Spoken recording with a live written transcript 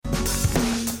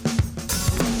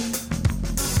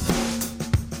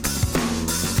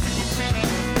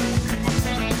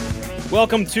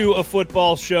Welcome to a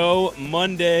football show,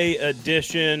 Monday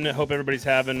edition. Hope everybody's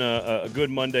having a good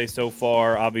Monday so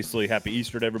far. Obviously, happy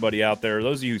Easter to everybody out there,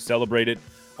 those of you who celebrate it.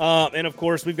 And, of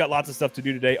course, we've got lots of stuff to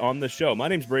do today on the show. My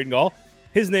name's Braden Gall.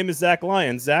 His name is Zach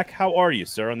Lyons. Zach, how are you,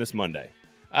 sir, on this Monday?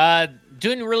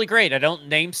 Doing really great. I don't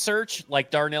name search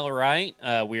like Darnell Wright,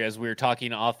 as we were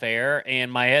talking off air, and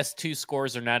my S2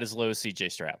 scores are not as low as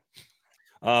CJ Stroud.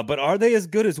 But are they as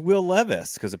good as Will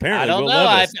Levis? Because apparently I don't Will know.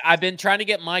 Levis... I've been trying to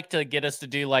get Mike to get us to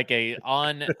do like a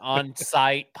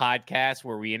on-site podcast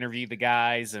where we interview the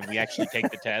guys and we actually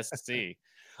take the test to see.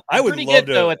 I would pretty love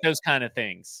good, though, at those kind of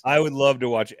things. I would love to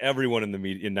watch everyone in the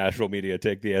media, in national media,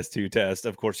 take the S2 test.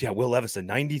 Of course, yeah, Will Levis, a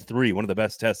 93, one of the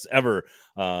best tests ever,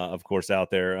 of course, out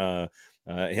there.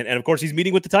 And of course, he's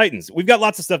meeting with the Titans. We've got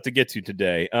lots of stuff to get to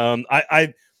today.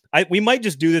 We might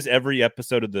just do this every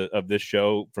episode of this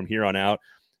show from here on out.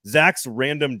 Zach's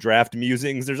random draft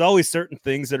musings. There's always certain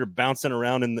things that are bouncing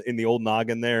around in the old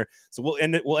noggin there. So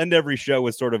we'll end every show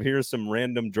with sort of here's some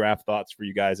random draft thoughts for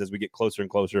you guys as we get closer and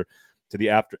closer to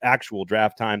the actual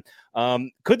draft time.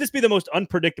 Could this be the most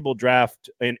unpredictable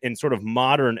draft in sort of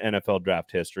modern NFL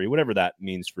draft history, whatever that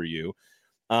means for you?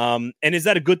 And is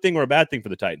that a good thing or a bad thing for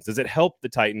the Titans? Does it help the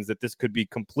Titans that this could be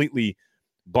completely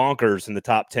bonkers in the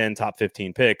top 10, top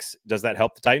 15 picks? Does that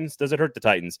help the Titans? Does it hurt the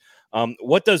Titans?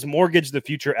 What does mortgage the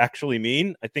future actually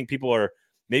mean? I think people are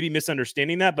maybe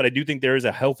misunderstanding that, but I do think there is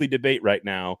a healthy debate right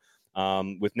now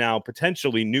with now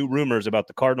potentially new rumors about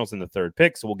the Cardinals in the third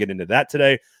pick. So we'll get into that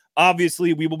today.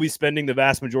 Obviously, we will be spending the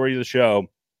vast majority of the show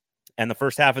and the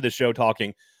first half of the show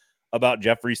talking about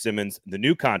Jeffery Simmons, the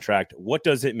new contract. What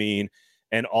does it mean?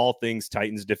 And all things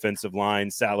Titans defensive line,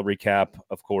 salary cap.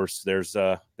 Of course, there's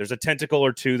a tentacle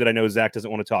or two that I know Zach doesn't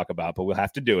want to talk about, but we'll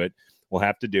have to do it.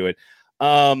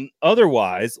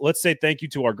 Otherwise, let's say thank you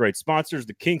to our great sponsors,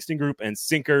 the Kingston Group and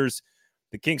Sinkers.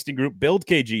 The Kingston Group,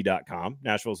 buildkg.com,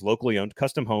 Nashville's locally owned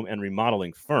custom home and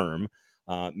remodeling firm.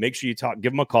 Make sure you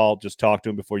give them a call. Just talk to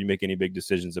them before you make any big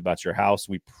decisions about your house.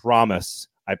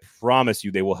 I promise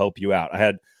you they will help you out. I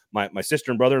had my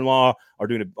sister and brother-in-law are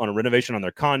doing a renovation on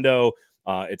their condo.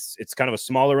 It's kind of a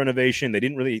smaller renovation.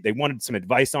 They wanted some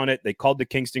advice on it. They called the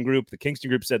Kingston Group. The Kingston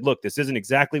Group said, look, this isn't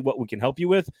exactly what we can help you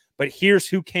with, but here's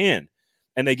who can.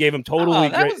 And they gave them totally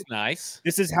that great. Was nice.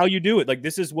 This is how you do it. Like,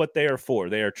 this is what they are for.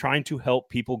 They are trying to help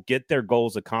people get their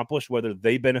goals accomplished, whether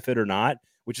they benefit or not,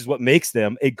 which is what makes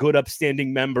them a good,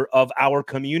 upstanding member of our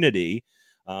community.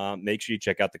 Make sure you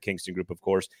check out the Kingston Group, of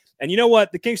course. And you know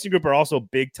what? The Kingston Group are also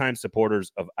big-time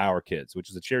supporters of Our Kids, which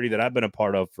is a charity that I've been a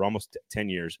part of for almost 10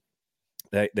 years.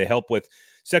 They help with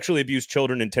sexually abused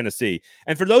children in Tennessee.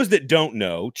 And for those that don't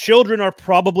know, children are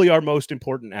probably our most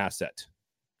important asset.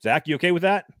 Zach, you okay with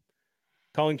that?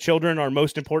 Calling children our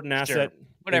most important asset? Sure.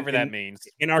 Whatever that means.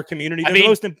 In our community.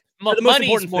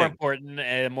 Money's more important,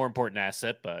 a more important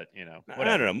asset, but, whatever.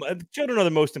 I don't know. Children are the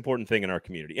most important thing in our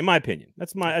community, in my opinion.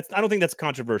 I don't think that's a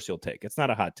controversial take. It's not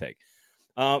a hot take.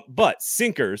 But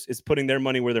Sinkers is putting their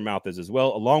money where their mouth is as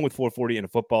well, along with 440 and a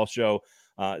football show.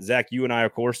 Zach, you and I,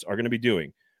 of course, are going to be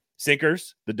doing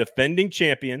Sinkers, the defending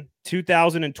champion,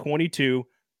 2022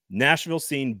 Nashville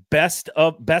scene, best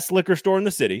liquor store in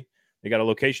the city. They got a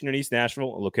location in East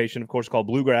Nashville, a location, of course, called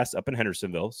Bluegrass up in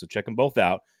Hendersonville. So check them both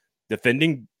out.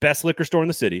 Defending best liquor store in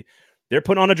the city. They're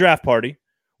putting on a draft party.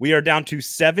 We are down to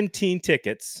 17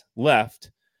 tickets left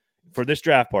for this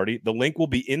draft party. The link will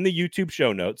be in the YouTube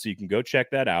show notes, so you can go check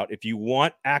that out. If you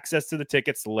want access to the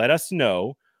tickets, let us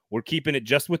know. We're keeping it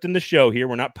just within the show here.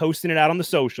 We're not posting it out on the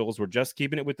socials. We're just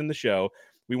keeping it within the show.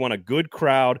 We want a good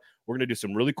crowd. We're going to do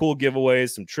some really cool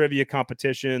giveaways, some trivia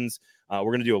competitions. We're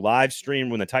going to do a live stream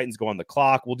when the Titans go on the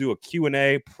clock. We'll do a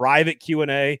Q&A, private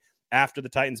Q&A after the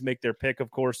Titans make their pick,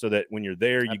 of course, so that when you're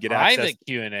there, you get access. Private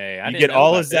Q&A. You get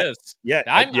all of that. Yeah,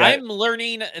 I'm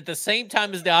learning at the same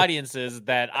time as the audience is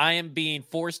that I am being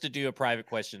forced to do a private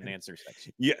question and answer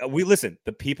section. Yeah, listen.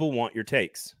 The people want your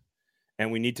takes.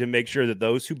 And we need to make sure that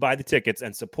those who buy the tickets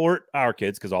and support Our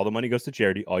Kids, because all the money goes to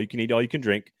charity, all you can eat, all you can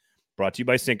drink, brought to you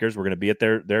by Sinkers. We're going to be at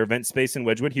their event space in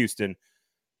Wedgwood, Houston.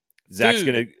 Zach's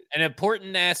going to... An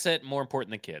important asset, more important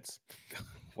than kids.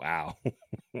 Wow.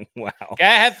 Wow. Gotta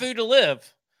have food to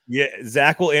live. Yeah,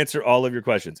 Zach will answer all of your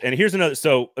questions. And here's another...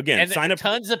 So, again, sign up...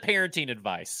 Tons of parenting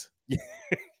advice.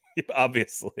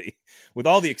 Obviously, with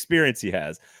all the experience he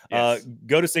has. Yes.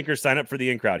 Go to Sinkers, sign up for the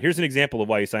in-crowd. Here's an example of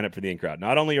why you sign up for the in-crowd.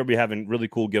 Not only are we having really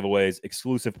cool giveaways,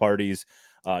 exclusive parties,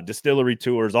 distillery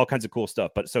tours, all kinds of cool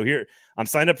stuff. But so here, I'm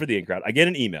signed up for the in-crowd. I get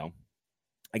an email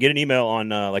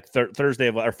on Thursday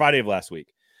or Friday of last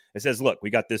week. It says, look, we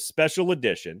got this special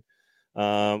edition.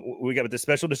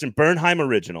 Bernheim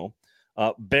original,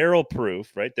 barrel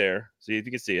proof right there. See if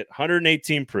you can see it.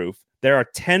 118 proof. There are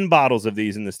 10 bottles of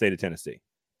these in the state of Tennessee.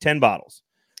 10 bottles.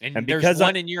 And there's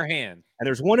one in your hand. And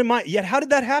there's one in my. Yet, how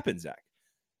did that happen, Zach?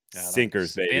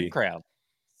 Sinkers, baby. Crowd.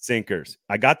 Sinkers.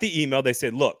 I got the email. They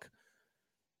said, "Look,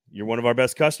 you're one of our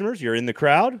best customers. You're in the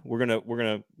crowd.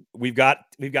 We've got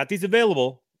these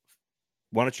available.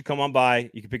 Why don't you come on by?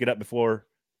 You can pick it up before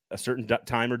a certain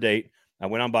time or date." I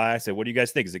went on by. I said, "What do you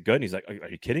guys think? Is it good?" And he's like, "Are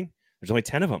you kidding? There's only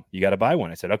 10 of them. You got to buy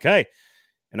one." I said, "Okay."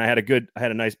 And I had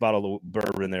a nice bottle of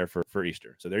bourbon there for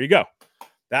Easter. So there you go.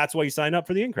 That's why you sign up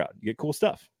for the in crowd. You get cool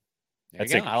stuff.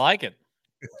 That's it. I like it.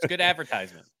 It's good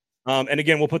advertisement. And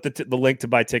again, we'll put the link to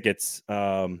buy tickets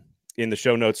in the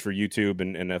show notes for YouTube.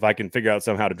 And if I can figure out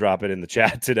somehow to drop it in the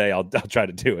chat today, I'll try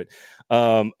to do it.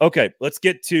 Okay, let's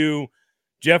get to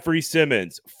Jeffery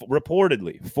Simmons.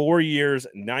 Reportedly, 4 years,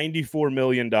 $94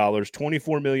 million,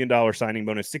 $24 million signing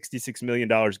bonus, $66 million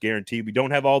guaranteed. We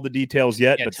don't have all the details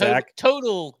yet, but Zach,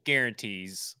 total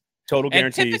guarantees. Total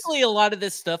guarantees. And typically, a lot of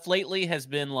this stuff lately has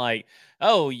been like,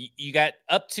 oh, you got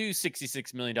up to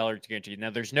 $66 million guaranteed. Now,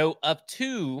 there's no up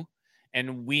to,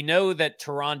 and we know that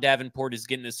Teron Davenport is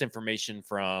getting this information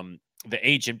from the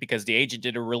agent because the agent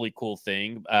did a really cool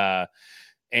thing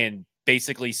and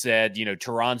basically said,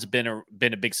 Teron's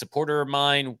been a big supporter of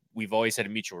mine. We've always had a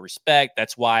mutual respect.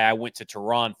 That's why I went to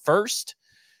Teron first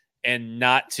and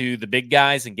not to the big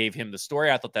guys and gave him the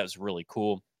story. I thought that was really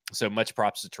cool. So much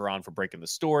props to Teron for breaking the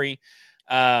story.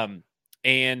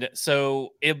 And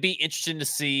so it'll be interesting to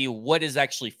see what is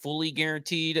actually fully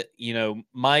guaranteed.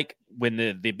 Mike, when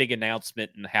the big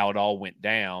announcement and how it all went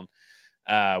down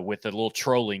with the little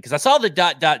trolling, because I saw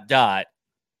the ...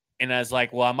 and I was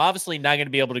like, well, I'm obviously not going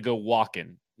to be able to go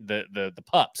walking the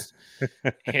pups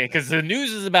because the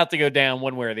news is about to go down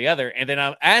one way or the other. And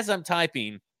then as I'm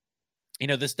typing,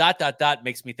 this ...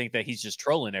 makes me think that he's just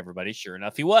trolling everybody. Sure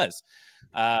enough, he was.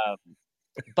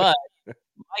 But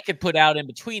Mike had put out in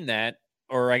between that,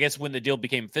 or I guess when the deal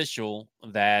became official,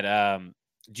 that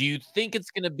do you think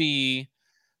it's going to be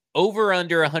over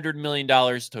under $100 million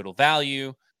total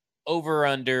value, over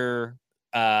under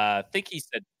I think he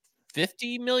said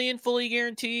 50 million fully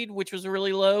guaranteed, which was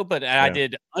really low, but I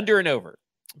did under and over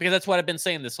because that's what I've been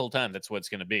saying this whole time. That's what it's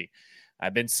going to be.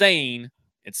 I've been saying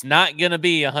it's not going to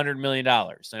be $100 million.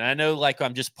 And I know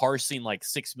I'm just parsing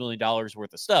 $6 million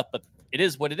worth of stuff, but it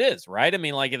is what it is, right? I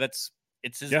mean, it's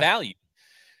his value.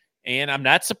 And I'm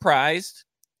not surprised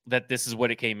that this is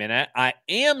what it came in at. I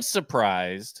am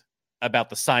surprised about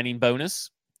the signing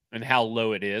bonus and how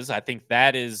low it is. I think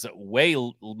that is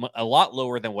a lot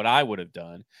lower than what I would have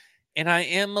done. And I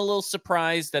am a little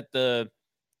surprised that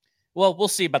we'll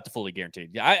see about the fully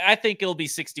guaranteed. I think it'll be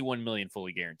 61 million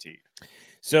fully guaranteed.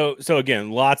 So again,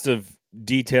 lots of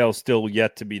details still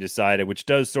yet to be decided, which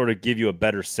does sort of give you a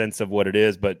better sense of what it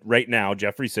is. But right now,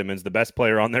 Jeffery Simmons, the best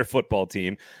player on their football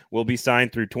team, will be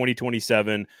signed through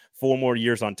 2027, 4 more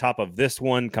years on top of this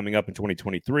one coming up in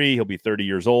 2023. He'll be 30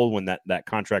 years old when that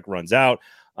contract runs out.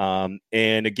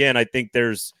 And again, I think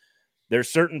there's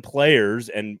certain players,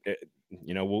 and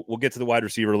we'll get to the wide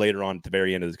receiver later on at the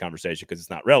very end of this conversation because it's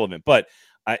not relevant, but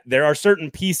there are certain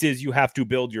pieces you have to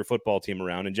build your football team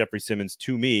around, and Jeffery Simmons,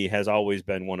 to me, has always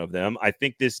been one of them. I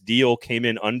think this deal came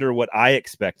in under what I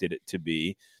expected it to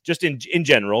be, just in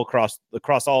general,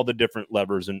 across all the different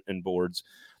levers and boards.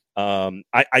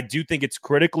 I do think it's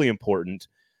critically important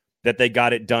that they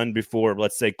got it done before,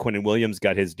 let's say, Quinnen Williams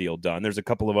got his deal done. There's a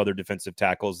couple of other defensive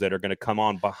tackles that are going to come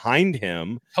on behind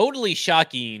him. Totally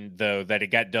shocking, though, that it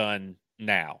got done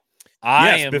now.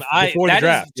 Before the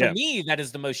draft. To me, that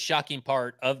is the most shocking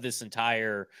part of this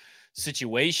entire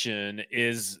situation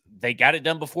is they got it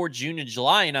done before June and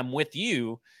July, and I'm with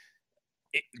you.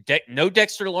 No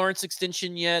Dexter Lawrence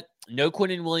extension yet. No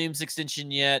Quinnen Williams extension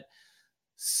yet.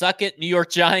 Suck it, New York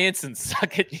Giants, and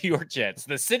suck it, New York Jets.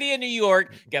 The city of New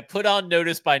York got put on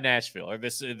notice by Nashville, or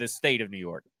the state of New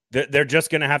York. They're just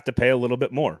going to have to pay a little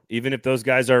bit more, even if those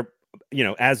guys are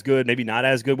as good, maybe not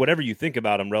as good, whatever you think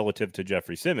about them relative to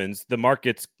Jeffery Simmons. The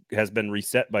market has been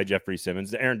reset by Jeffery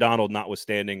Simmons, Aaron Donald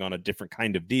notwithstanding on a different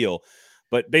kind of deal.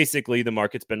 But basically, the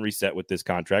market's been reset with this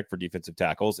contract for defensive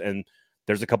tackles. And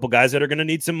there's a couple guys that are going to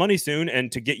need some money soon.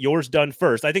 And to get yours done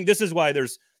first, I think this is why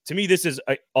to me, this is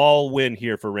an all win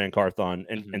here for Ran Carthon,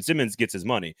 and Simmons gets his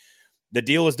money. The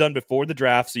deal is done before the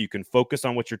draft, so you can focus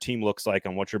on what your team looks like,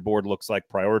 on what your board looks like,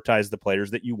 prioritize the players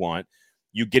that you want.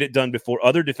 You get it done before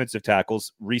other defensive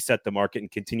tackles reset the market and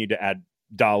continue to add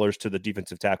dollars to the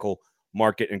defensive tackle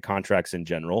market and contracts in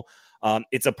general.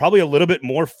 It's probably a little bit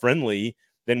more friendly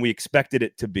than we expected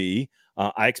it to be.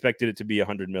 I expected it to be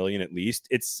 $100 million at least.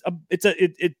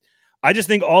 I just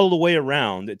think all the way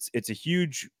around, it's a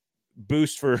huge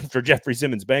boost for Jeffery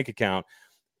Simmons' bank account.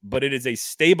 but it is a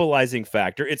stabilizing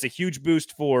factor. It's a huge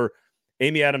boost for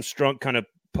Amy Adams Strunk kind of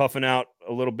puffing out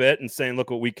a little bit and saying, look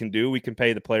what we can do. We can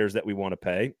pay the players that we want to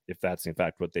pay, if that's in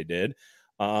fact what they did.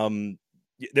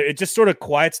 It just sort of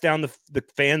quiets down the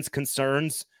fans'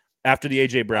 concerns after the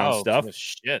AJ Brown stuff.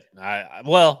 Shit.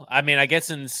 I guess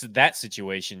in that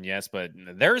situation, yes, but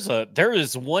there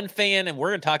is one fan, and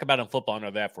we're going to talk about it in football and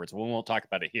other efforts. We won't talk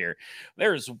about it here.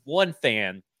 There is one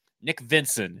fan, Nick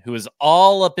Vinson, who is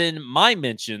all up in my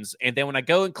mentions, and then when I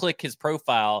go and click his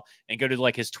profile and go to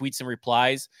like his tweets and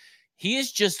replies, he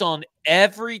is just on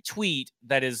every tweet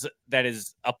that is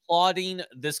applauding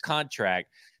this contract,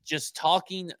 just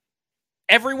talking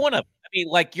every one of them. I mean,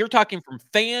 like you're talking from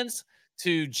fans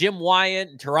to Jim Wyatt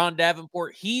and Teron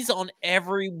Davenport. He's on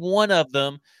every one of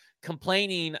them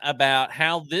complaining about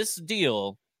how this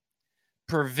deal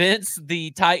prevents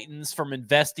the Titans from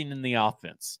investing in the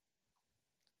offense.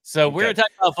 So we're going to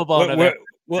talk about football.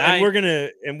 We're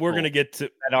going to get to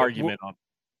that argument on.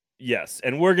 Yes,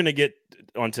 and we're going to get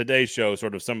on today's show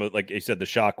sort of some of, like you said, the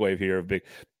shockwave here of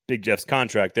Big Jeff's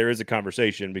contract. There is a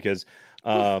conversation because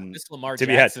this Lamar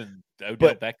Jackson,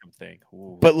 Odell Beckham thing.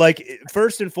 Ooh. But like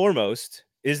first and foremost,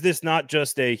 is this not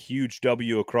just a huge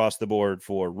W across the board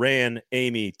for Ran,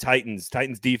 Amy, Titans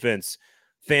defense,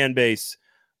 fan base,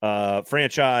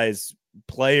 franchise,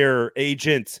 player,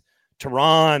 agent,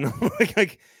 Teron,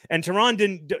 and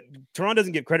Teron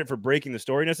doesn't get credit for breaking the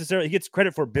story necessarily. He gets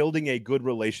credit for building a good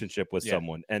relationship with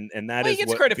someone, and that is he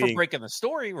gets credit for breaking the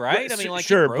story, right? I mean, like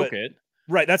sure, he broke it.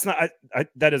 Right. That's not,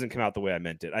 that doesn't come out the way I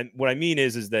meant it. What I mean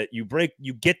is that you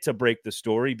get to break the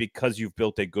story because you've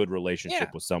built a good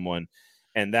relationship with someone.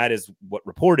 And that is what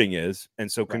reporting is.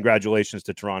 And so congratulations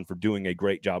to Teron for doing a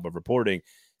great job of reporting.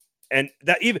 And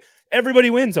that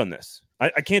everybody wins on this. I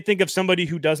can't think of somebody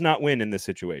who does not win in this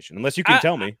situation, unless you can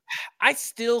tell me. I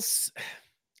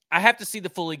have to see the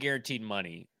fully guaranteed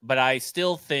money, but I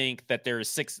still think that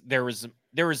there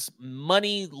was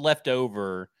money left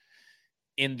over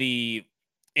in the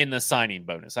signing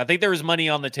bonus. I think there was money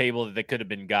on the table that could have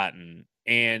been gotten,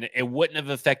 and it wouldn't have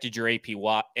affected your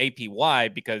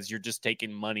APY because you're just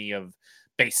taking money of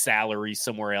base salary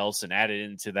somewhere else and add it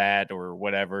into that or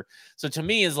whatever. So to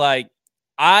me, is like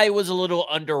I was a little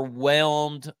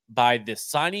underwhelmed by this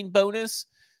signing bonus.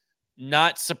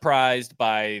 Not surprised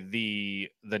by the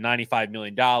 $95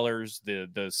 million,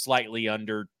 the slightly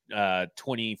under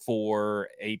 24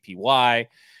 APY.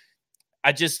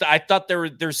 I thought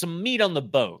there's some meat on the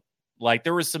bone. Like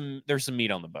there's some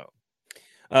meat on the bone.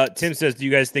 Tim says, do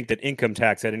you guys think that income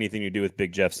tax had anything to do with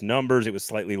Big Jeff's numbers? It was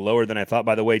slightly lower than I thought.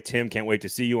 By the way, Tim, can't wait to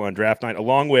see you on draft night,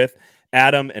 along with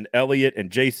Adam and Elliot and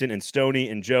Jason and Stoney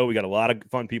and Joe. We got a lot of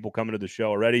fun people coming to the show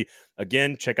already.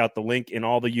 Again, check out the link in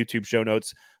all the YouTube show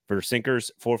notes for Sinkers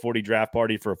 440 draft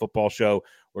party for a football show.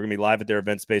 We're going to be live at their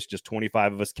event space, just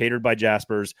 25 of us, catered by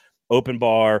Jaspers, open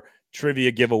bar,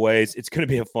 trivia giveaways. It's going to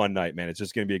be a fun night, man. It's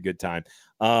just going to be a good time.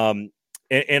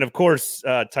 And of course,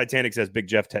 Titanic says Big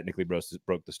Jeff technically broke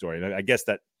the story. I guess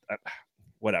that,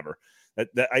 whatever.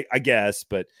 I guess,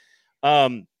 but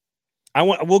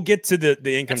we'll get to the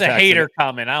income tax. That's a hater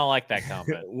comment. I don't like that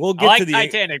comment. We'll get to the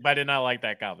Titanic, but I did not like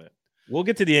that comment. We'll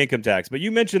get to the income tax, but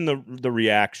you mentioned the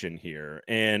reaction here,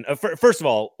 and first of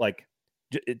all, like,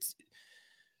 it's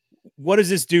what does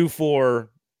this do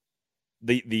for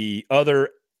the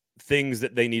other things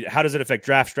that they need? How does it affect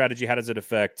draft strategy? How does it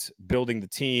affect building the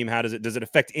team? Does it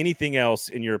affect anything else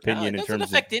in your opinion? No, it doesn't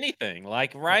affect anything.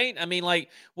 Like, right? I mean, like,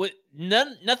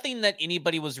 nothing that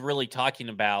anybody was really talking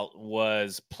about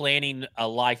was planning a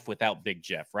life without Big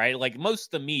Jeff, right? Like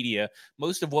most of the media,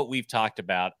 most of what we've talked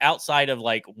about outside of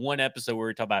like one episode where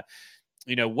we talk about,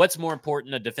 what's more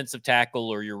important, a defensive tackle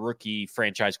or your rookie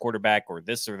franchise quarterback or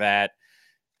this or that.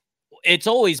 It's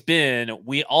always been,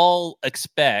 we all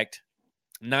expect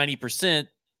 90%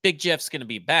 Big Jeff's going to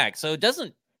be back. So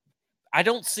I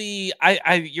don't see,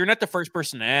 you're not the first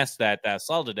person to ask that I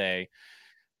saw today,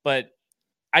 but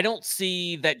I don't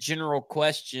see that general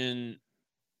question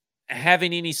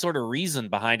having any sort of reason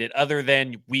behind it other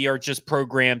than we are just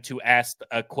programmed to ask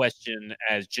a question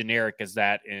as generic as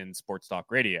that in sports talk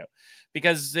radio.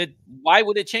 Because why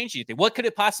would it change anything? What could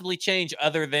it possibly change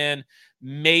other than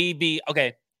maybe,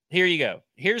 okay, here you go.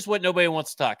 Here's what nobody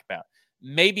wants to talk about.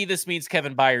 Maybe this means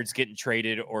Kevin Byard's getting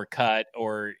traded or cut,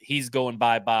 or he's going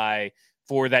bye-bye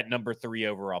for that number 3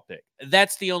 overall pick.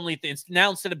 That's the only thing. Now,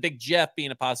 instead of Big Jeff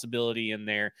being a possibility in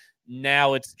there,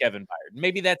 now it's Kevin Byard.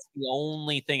 Maybe that's the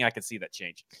only thing I could see that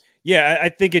changing. Yeah, I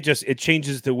think it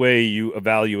changes the way you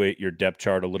evaluate your depth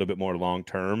chart a little bit more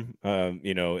long-term.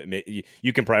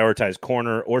 You can prioritize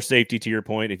corner or safety, to your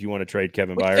point, if you want to trade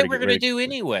Kevin Byard. Which we're going to do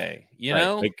anyway, you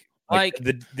know? Like, Like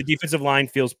the defensive line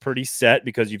feels pretty set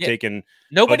because you've taken.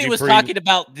 Nobody Bud was Dupree. talking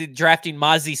about drafting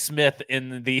Mozzie Smith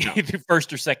in the, No. the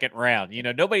first or second round.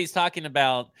 Nobody's talking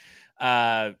about,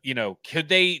 should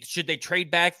they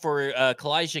trade back for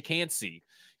Kalijah Cansey?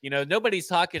 Nobody's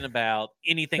talking about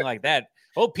anything like that.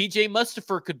 Oh, PJ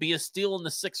Mustipher could be a steal in the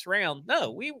 6th round.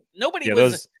 No,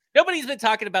 nobody's been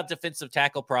talking about defensive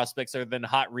tackle prospects other than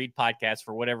Hot Read podcast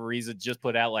for whatever reason. Just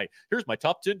put out like, here's my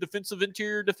top 10 defensive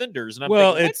interior defenders, and I'm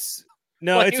thinking, it's.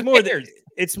 No, like,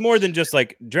 it's more than just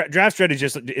like draft strategy.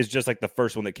 Is just like the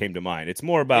first one that came to mind. It's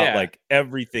more about like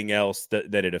everything else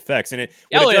that it affects, and it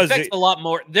affects a lot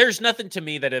more. There's nothing to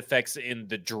me that affects in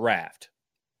the draft.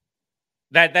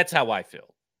 That's how I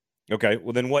feel. Okay,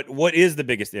 well then, what is the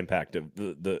biggest impact of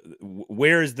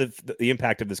where is the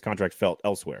impact of this contract felt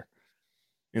elsewhere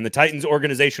in the Titans'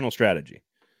 organizational strategy?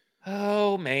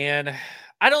 Oh man,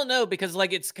 I don't know, because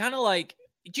like it's kind of like.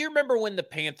 Do you remember when the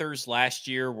Panthers last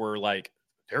year were like,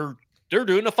 they're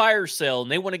doing a fire sale and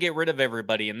they want to get rid of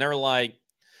everybody, and they're like,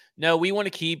 no, we want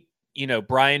to keep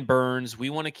Brian Burns,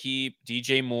 we want to keep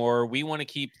DJ Moore, we want to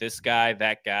keep this guy,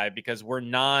 that guy, because we're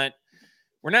not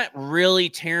really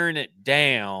tearing it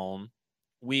down.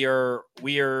 We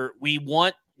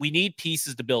need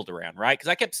pieces to build around, right? Because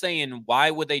I kept saying, why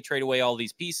would they trade away all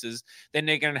these pieces? Then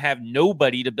they're going to have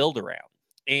nobody to build around.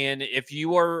 And if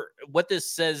you are, what this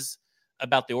says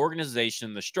about the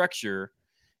organization, the structure,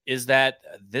 is that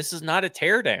this is not a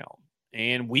teardown.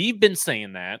 And we've been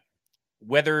saying that,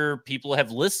 whether people have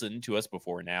listened to us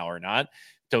before now or not,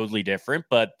 totally different.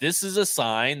 But this is a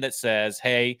sign that says,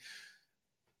 hey,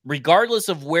 regardless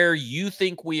of where you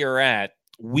think we are at,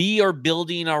 we are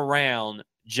building around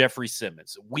Jeffery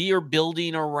Simmons. We are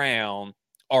building around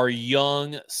our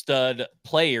young stud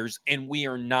players, and we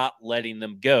are not letting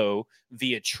them go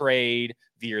via trade,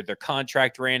 via their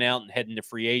contract ran out and heading to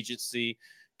free agency,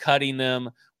 cutting them.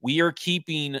 We are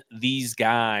keeping these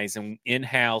guys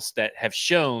in-house that have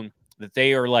shown that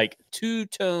they are like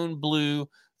two-tone blue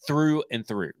through and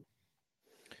through.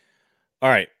 All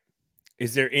right.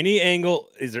 Is there any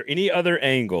other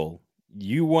angle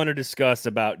you want to discuss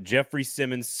about Jeffery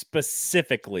Simmons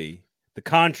specifically, the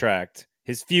contract,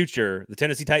 his future, the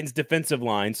Tennessee Titans defensive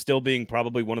line still being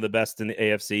probably one of the best in the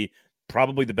AFC,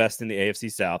 probably the best in the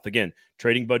AFC South? Again,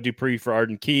 trading Bud Dupree for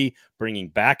Arden Key, bringing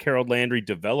back Harold Landry,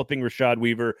 developing Rashad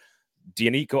Weaver.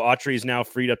 Danico Autry is now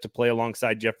freed up to play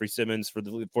alongside Jeffery Simmons for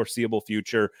the foreseeable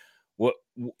future.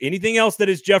 Anything else that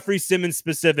is Jeffery Simmons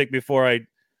specific before I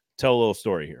tell a little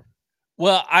story here?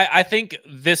 Well, I think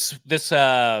this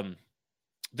from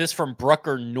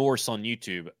Brucker Norse on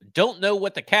YouTube. Don't know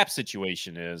what the cap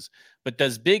situation is, but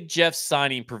does Big Jeff's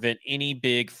signing prevent any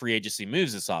big free agency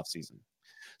moves this offseason?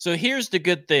 So here's the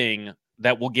good thing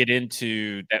that we'll get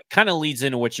into that kind of leads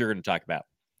into what you're going to talk about.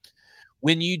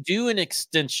 When you do an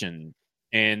extension,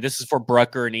 and this is for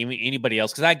Brucker and anybody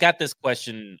else, because I got this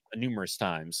question numerous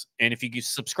times. And if you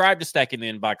subscribe to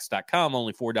stackingtheinbox.com,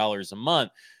 only $4 a month,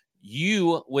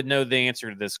 you would know the answer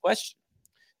to this question.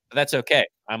 But that's okay.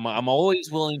 I'm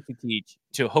always willing to teach,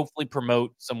 to hopefully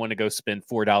promote someone to go spend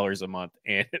 $4 a month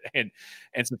and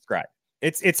subscribe.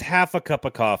 It's half a cup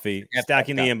of coffee.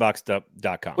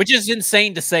 Stackingtheinbox.com, which is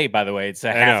insane to say, by the way. It's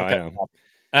a half a cup of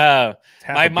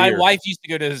coffee. My wife used to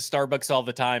go to Starbucks all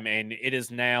the time, and it is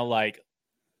now like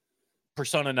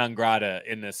persona non grata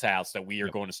in this house that we are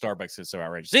going to Starbucks. It's so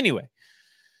outrageous. Anyway,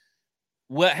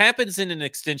 what happens in an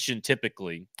extension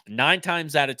typically, 9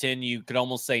 times out of 10, you could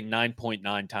almost say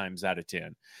 9.9 times out of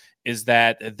 10, is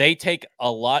that they take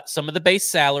some of the base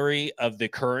salary of the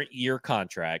current year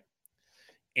contract,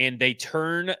 and they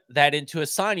turn that into a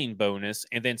signing bonus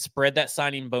and then spread that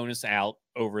signing bonus out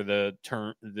over the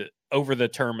term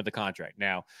of the contract.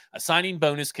 Now, a signing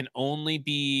bonus can only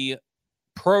be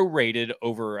prorated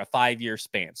over a 5-year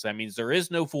span. So that means there is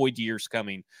no void years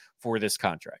coming for this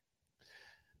contract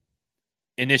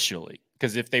initially,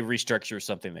 because if they restructure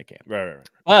something, they can. Right.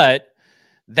 But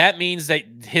that means that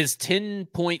his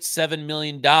 $10.7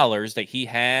 million that he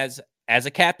has as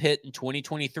a cap hit in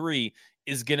 2023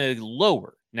 is going to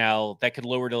lower. Now, that could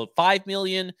lower to $5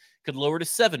 million, could lower to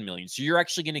 $7 million. So you're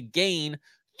actually going to gain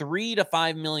 $3 to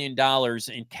 $5 million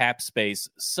in cap space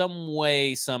some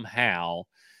way, somehow,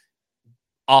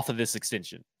 off of this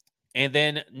extension. And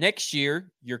then next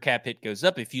year, your cap hit goes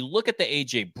up. If you look at the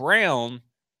A.J. Brown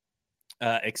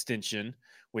extension,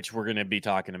 which we're going to be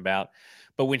talking about,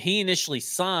 but when he initially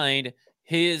signed,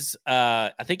 his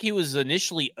I think he was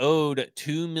initially owed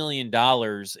 $2 million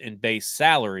in base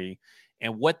salary.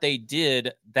 And what they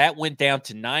did, that went down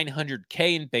to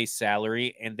 $900K in base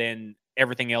salary, and then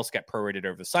everything else got prorated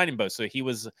over the signing bonus. So he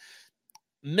was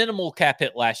minimal cap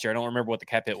hit last year. I don't remember what the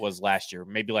cap hit was last year.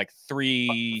 Maybe like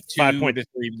 2 to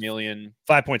 3 million.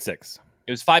 5.6.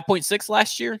 It was 5.6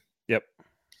 last year. Yep.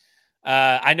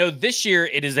 I know this year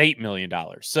it is $8 million.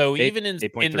 So even in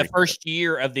the first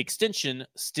year of the extension,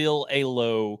 still a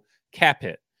low cap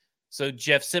hit. So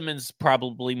Jeff Simmons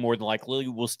probably more than likely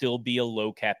will still be a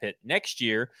low cap hit next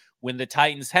year when the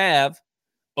Titans have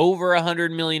over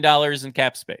 $100 million in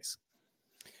cap space.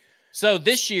 So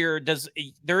this year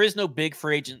there is no big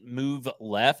free agent move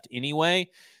left anyway,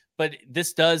 but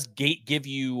this does give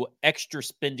you extra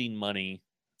spending money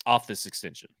off this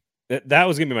extension. That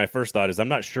was going to be my first thought. Is I'm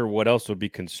not sure what else would be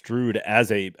construed as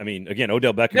a. I mean, again,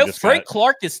 Odell Beckham. No, Frank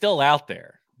Clark is still out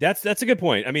there. That's a good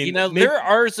point. I mean,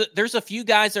 there's a few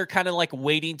guys that are kind of like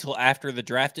waiting till after the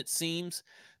draft, it seems.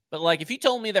 But like, if you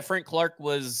told me that Frank Clark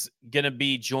was going to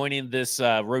be joining this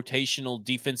rotational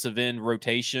defensive end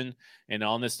rotation and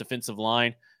on this defensive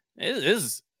line,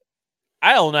 I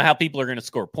don't know how people are going to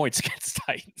score points against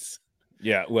Titans.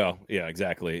 Yeah, well, yeah,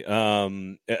 exactly.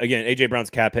 Again, A.J. Brown's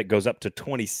cap hit goes up to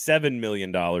 $27 million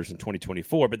in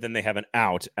 2024, but then they have an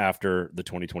out after the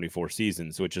 2024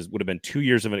 season, so would have been 2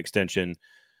 years of an extension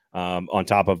on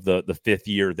top of the fifth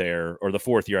year there, or the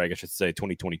fourth year, I guess I should say,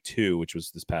 2022, which was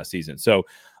this past season. So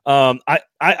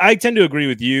I tend to agree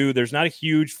with you. There's not a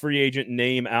huge free agent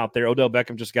name out there. Odell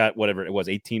Beckham just got whatever it was,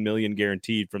 $18 million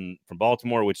guaranteed from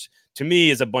Baltimore, which to me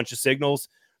is a bunch of signals.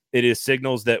 It is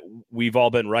signals that we've all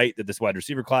been right, that this wide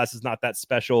receiver class is not that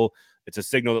special. It's a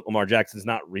signal that Lamar Jackson's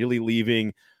not really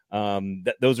leaving.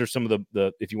 Those are some of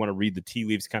the if you want to read the tea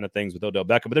leaves kind of things with Odell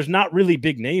Beckham, but there's not really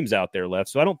big names out there left.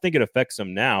 So I don't think it affects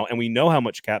them now. And we know how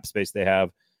much cap space they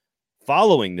have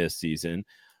following this season.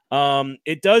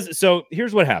 It does. So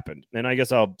here's what happened. And I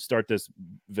guess I'll start this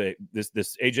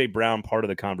AJ Brown part of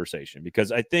the conversation,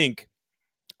 because I think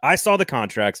I saw the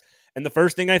contracts and the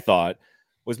first thing I thought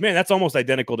was, man, that's almost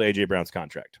identical to A.J. Brown's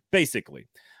contract, basically.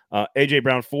 A.J.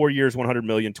 Brown, 4 years, $100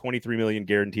 million, $23 million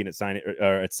guaranteed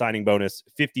at signing bonus,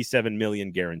 $57 million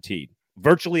guaranteed.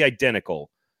 Virtually identical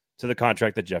to the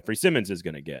contract that Jeffery Simmons is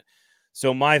going to get.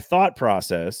 So my thought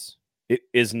process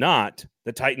is not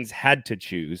the Titans had to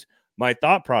choose. My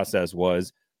thought process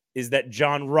is that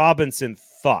John Robinson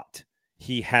thought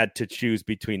he had to choose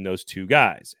between those two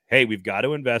guys. Hey, we've got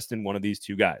to invest in one of these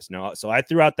two guys. Now, so I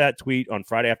threw out that tweet on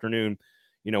Friday afternoon.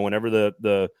 You know, whenever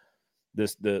the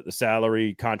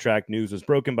salary contract news was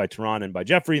broken by Teron and by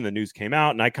Jeffrey, and the news came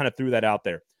out, and I kind of threw that out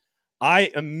there.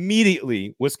 I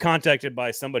immediately was contacted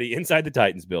by somebody inside the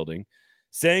Titans building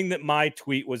saying that my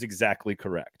tweet was exactly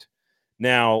correct.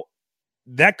 Now,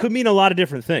 that could mean a lot of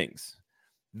different things.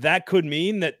 That could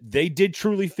mean that they did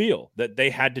truly feel that they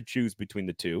had to choose between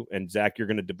the two. And Zach, you're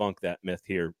going to debunk that myth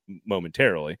here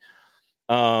momentarily.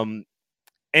 And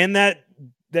that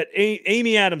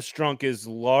Amy Adams Strunk is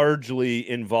largely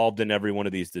involved in every one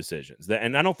of these decisions.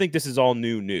 And I don't think this is all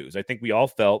new news. I think we all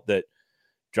felt that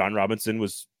John Robinson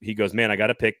he goes, man, I got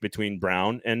to pick between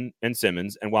Brown and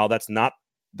Simmons. And while that's not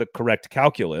the correct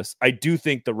calculus, I do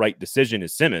think the right decision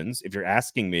is Simmons. If you're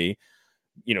asking me,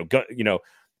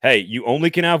 hey, you only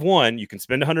can have one. You can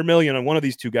spend $100 million on one of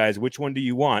these two guys. Which one do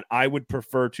you want? I would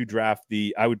prefer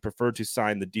to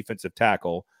sign the defensive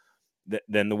tackle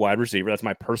than the wide receiver. That's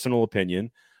my personal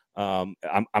opinion. I'm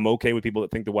okay with people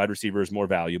that think the wide receiver is more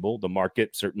valuable. The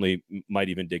market certainly might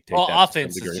even dictate that.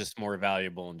 Offense is just more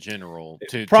valuable in general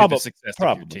to the success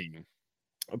of your team.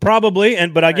 Probably.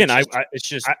 But again, it's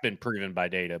just been proven by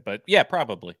data, but yeah,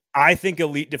 probably. I think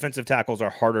elite defensive tackles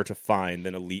are harder to find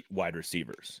than elite wide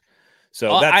receivers.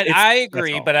 So I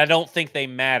agree, but I don't think they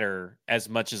matter as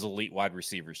much as elite wide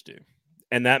receivers do.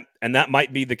 And that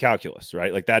might be the calculus,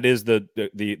 right? Like that is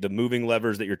the moving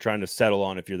levers that you're trying to settle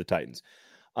on if you're the Titans.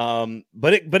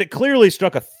 But it clearly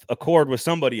struck a chord with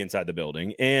somebody inside the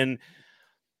building. And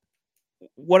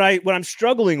what I'm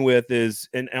struggling with is,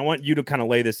 and I want you to kind of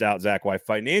lay this out, Zach, why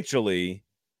financially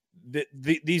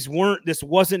this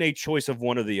wasn't a choice of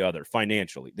one or the other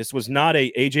financially. This was not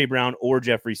a AJ Brown or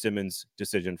Jeffery Simmons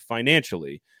decision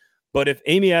financially. But if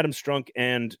Amy Adams Strunk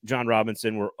and John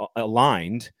Robinson were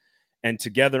aligned and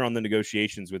together on the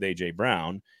negotiations with AJ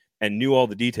Brown and knew all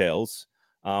the details,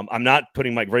 I'm not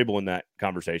putting Mike Vrabel in that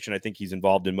conversation. I think he's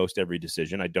involved in most every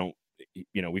decision.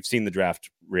 We've seen the draft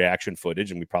reaction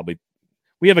footage, and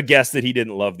we have a guess that he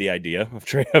didn't love the idea of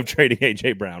trading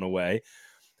AJ Brown away.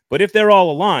 But if they're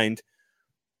all aligned,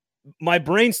 my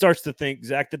brain starts to think,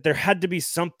 Zach, that there had to be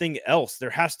something else. There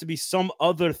has to be some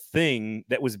other thing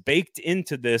that was baked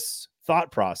into this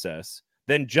thought process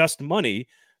than just money,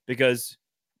 because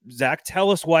Zach,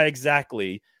 tell us why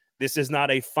exactly this is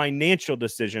not a financial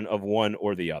decision of one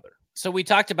or the other. So we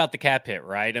talked about the cap hit,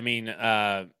 right? I mean,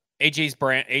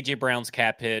 AJ Brown's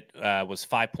cap hit was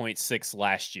 5.6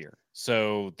 last year.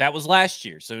 So that was last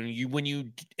year. So when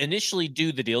you initially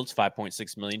do the deal, it's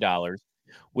 $5.6 million,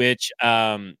 which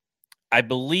I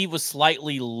believe was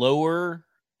slightly lower.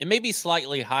 It may be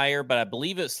slightly higher, but I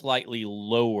believe it's slightly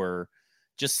lower,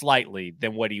 just slightly,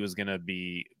 than what he was going to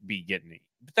be getting.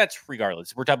 But that's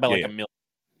regardless. We're talking about like $1 million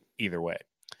either way.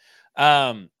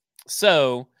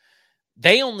 So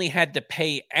they only had to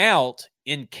pay out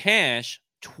in cash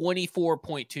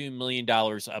 $24.2 million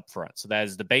up front. So that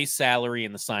is the base salary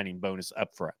and the signing bonus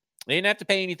up front. They didn't have to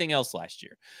pay anything else last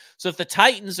year. So if the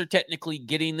Titans are technically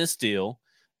getting this deal,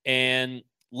 and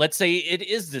let's say it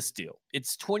is this deal,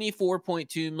 it's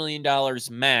 $24.2 million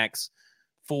max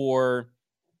for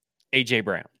A.J.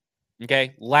 Brown.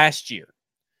 Okay, last year.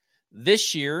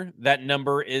 This year, that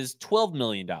number is $12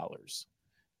 million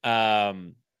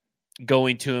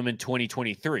going to him in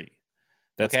 2023.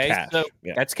 That's okay, cash. So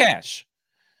that's cash.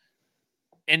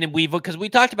 And then because we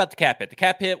talked about the cap hit. The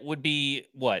cap hit would be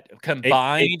what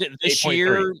combined this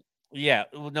year? Yeah,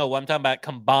 no, what I'm talking about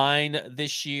combined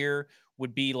this year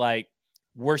would be like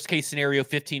worst case scenario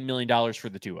 $15 million for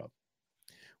the two of them,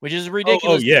 which is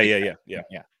ridiculous. Yeah.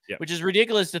 Which is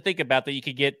ridiculous to think about, that you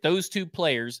could get those two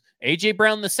players, A.J.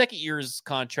 Brown, the second year's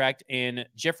contract, and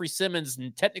Jeffery Simmons,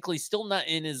 technically still not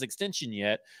in his extension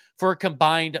yet, for a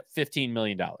combined $15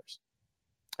 million.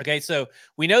 Okay, so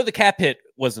we know the cap hit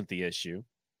wasn't the issue.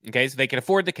 Okay, so they can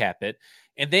afford the cap hit.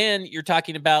 And then you're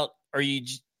talking about,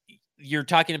 you're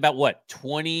talking about what,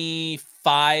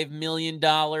 $25 million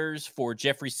for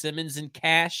Jeffery Simmons in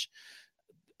cash,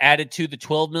 added to the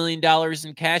 $12 million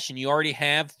in cash, and you already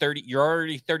have 30. You're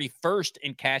already 31st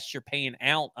in cash you're paying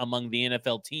out among the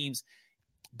NFL teams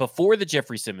before the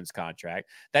Jeffery Simmons contract.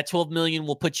 That $12 million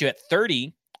will put you at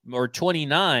 30 or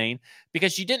 29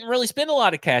 because you didn't really spend a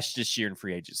lot of cash this year in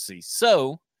free agency.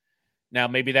 So now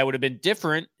maybe that would have been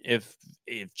different if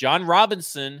John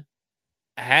Robinson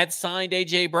had signed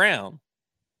A.J. Brown.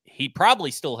 He'd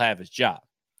probably still have his job.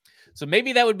 So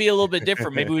maybe that would be a little bit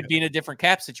different. Maybe we'd be in a different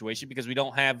cap situation because we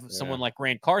don't have someone like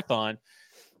Rand Carthon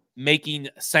making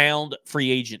sound free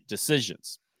agent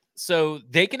decisions. So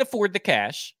they can afford the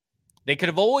cash. They could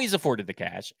have always afforded the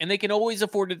cash, and they can always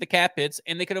afforded the cap hits,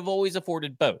 and they could have always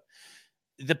afforded both.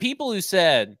 The people who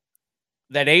said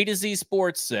that A to Z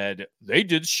Sports said, they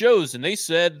did shows and they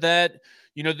said that,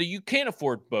 that you can't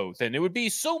afford both and it would be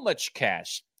so much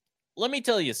cash. Let me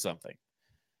tell you something.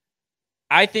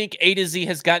 I think A to Z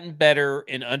has gotten better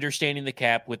in understanding the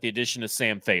cap with the addition of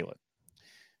Sam Phelan.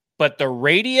 But the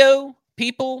radio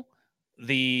people,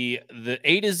 the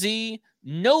A to Z,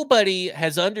 nobody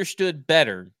has understood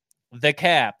better the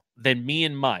cap than me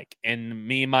and Mike and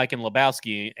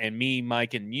Lebowski and me,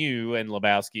 Mike, and you and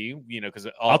Lebowski, because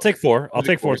I'll take four. I'll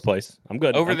take fourth place. I'm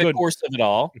good. Over the course of it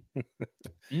all,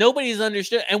 nobody's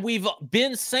understood. And we've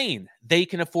been saying they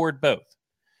can afford both.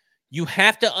 You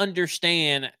have to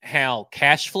understand how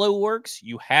cash flow works.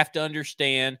 You have to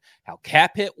understand how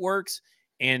cap hit works.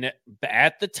 And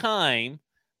at the time,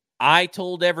 I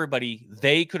told everybody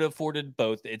they could have afforded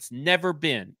both. It's never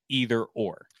been either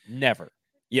or. Never.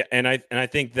 Yeah, and I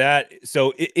think that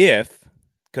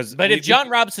if John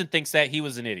Robinson thinks that, he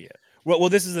was an idiot. Well,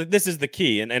 this is the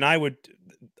key, and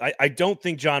I don't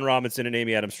think John Robinson and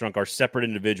Amy Adams Strunk are separate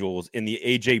individuals in the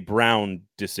A.J. Brown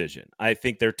decision. I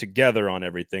think they're together on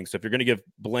everything. So if you're going to give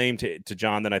blame to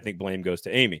John, then I think blame goes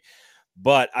to Amy.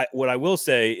 But what I will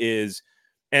say is,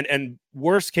 and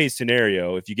worst case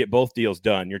scenario, if you get both deals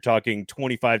done, you're talking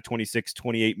 $25, $26,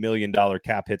 $28 million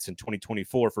cap hits in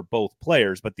 2024 for both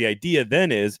players. But the idea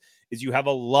then is you have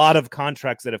a lot of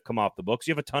contracts that have come off the books.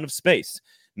 You have a ton of space.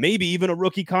 Maybe even a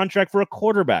rookie contract for a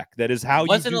quarterback. That is how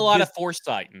wasn't a lot of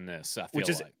foresight in this. I feel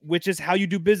which is how you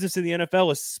do business in the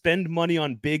NFL, is spend money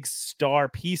on big star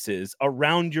pieces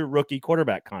around your rookie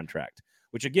quarterback contract,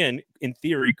 which again, in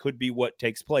theory, could be what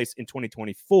takes place in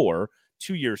 2024,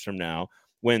 2 years from now,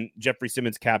 when Jeffery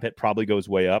Simmons' cap hit probably goes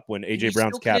way up, when A.J.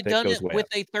 Brown's cap hit goes way up. With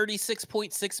a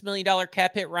 $36.6 million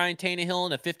cap hit Ryan Tannehill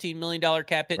and a $15 million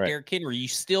cap hit Derrick Henry, you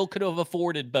still could have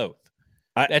afforded both.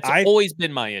 That's always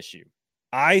been my issue.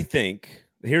 I think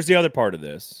here's the other part of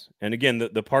this. And again,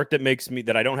 the part that makes me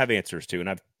that I don't have answers to, and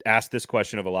I've asked this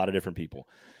question of a lot of different people,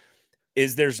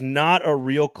 is there's not a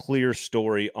real clear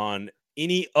story on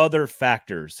any other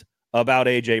factors about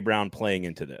A.J. Brown playing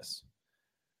into this.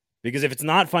 Because if it's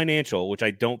not financial, which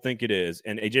I don't think it is,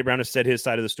 and A.J. Brown has said his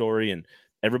side of the story, and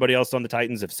everybody else on the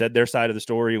Titans have said their side of the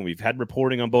story, and we've had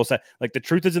reporting on both sides, like the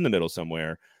truth is in the middle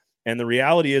somewhere. And the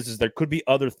reality is there could be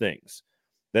other things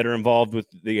that are involved with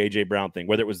the A.J. Brown thing,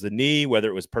 whether it was the knee, whether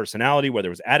it was personality, whether it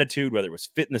was attitude, whether it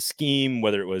was fit in the scheme,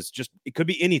 whether it was just, it could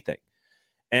be anything.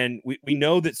 And we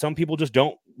know that some people just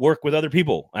don't work with other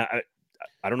people.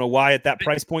 I don't know why at that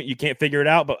price point you can't figure it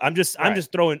out, but I'm just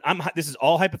throwing. This is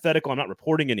all hypothetical. I'm not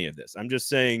reporting any of this. I'm just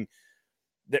saying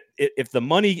that if the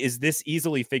money is this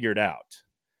easily figured out,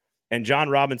 and John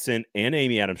Robinson and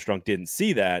Amy Adams Strunk didn't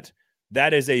see that,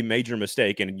 that is a major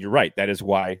mistake. And you're right. That is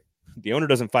why the owner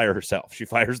doesn't fire herself. She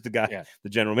fires the guy, the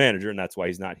general manager, and that's why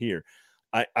he's not here.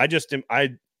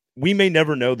 We may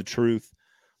never know the truth,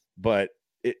 but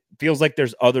it feels like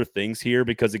there's other things here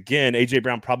because, again, A.J.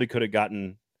 Brown probably could have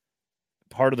gotten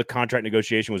part of the contract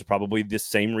negotiation was probably the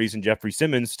same reason Jeffery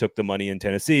Simmons took the money in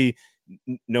Tennessee,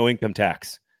 no income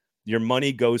tax. Your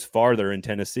money goes farther in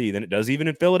Tennessee than it does even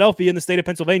in Philadelphia in the state of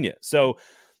Pennsylvania. So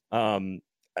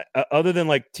other than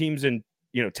like teams in,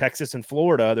 Texas and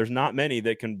Florida, there's not many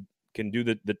that can do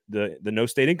the no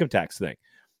state income tax thing,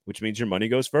 which means your money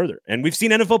goes further. And we've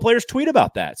seen NFL players tweet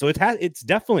about that. So it's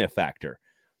definitely a factor.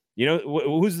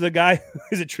 Who's the guy?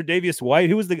 Is it Tre'Davious White?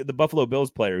 Who was the Buffalo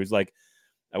Bills player who's like,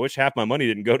 I wish half my money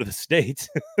didn't go to the state,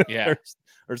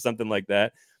 or something like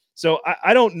that. So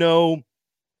I don't know.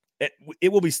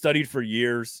 It will be studied for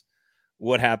years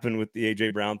what happened with the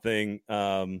A.J. Brown thing.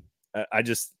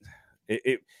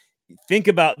 Think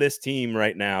about this team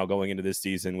right now going into this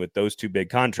season with those two big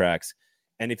contracts.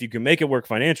 And if you can make it work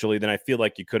financially, then I feel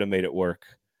like you could have made it work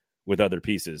with other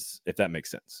pieces, if that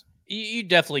makes sense. You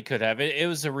definitely could have. It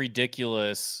was a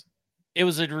ridiculous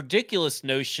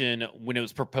notion when it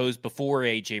was proposed before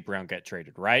A.J. Brown got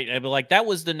traded, right? I mean, like that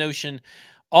was the notion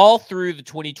all through the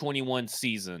 2021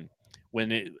 season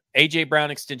when A.J.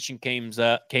 Brown extension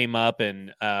came up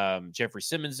and Jeffery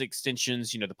Simmons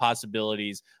extensions, the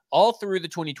possibilities all through the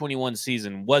 2021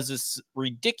 season was this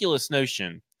ridiculous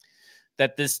notion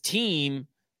that this team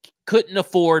couldn't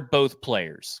afford both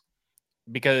players.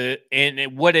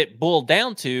 What it boiled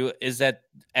down to is that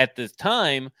at the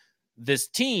time, this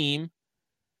team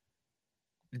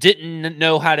didn't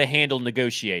know how to handle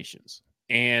negotiations.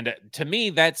 And to me,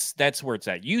 that's where it's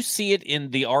at. You see it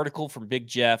in the article from Big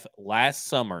Jeff last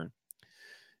summer.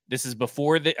 This is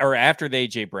before or after the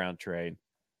A.J. Brown trade,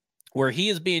 where he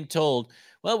is being told,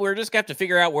 well, we're just going to have to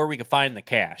figure out where we can find the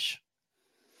cash.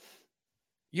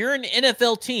 You're an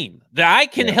NFL team that I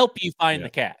can help you find the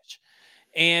cash.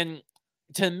 And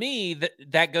to me,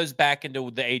 that goes back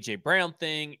into the A.J. Brown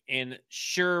thing. And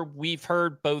sure, we've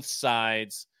heard both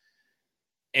sides.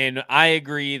 And I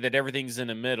agree that everything's in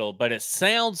the middle. But it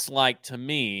sounds like to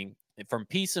me, from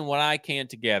piecing what I can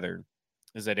together,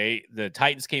 is that the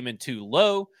Titans came in too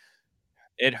low.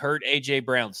 It hurt A.J.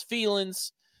 Brown's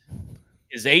feelings.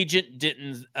 His agent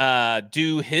didn't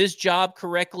do his job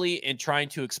correctly in trying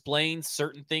to explain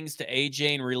certain things to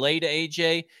A.J. and relay to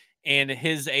A.J., and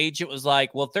his agent was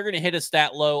like, well, if they're going to hit us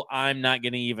that low, I'm not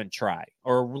going to even try.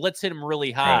 Or let's hit them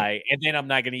really high, and then I'm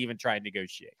not going to even try and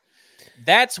negotiate.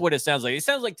 That's what it sounds like. It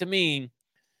sounds like to me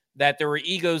that there were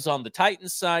egos on the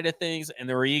Titans side of things, and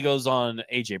there were egos on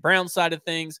A.J. Brown's side of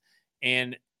things.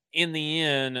 And in the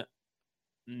end,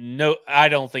 no, I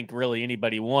don't think really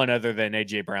anybody won other than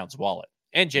A.J. Brown's wallet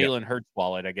and Jalen Hurts'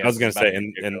 wallet, I guess. I was going to say,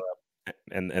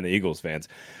 and the Eagles fans.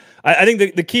 I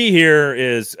think the key here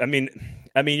is, I mean,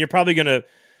 you're probably going to,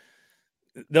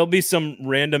 there'll be some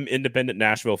random independent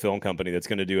Nashville film company that's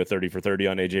going to do a 30 for 30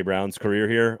 on A.J. Brown's career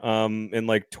here in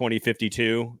like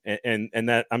 2052. And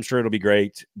that I'm sure it'll be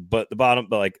great. But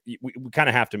we kind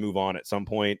of have to move on at some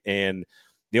point. And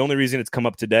the only reason it's come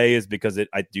up today is because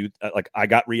I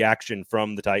got reaction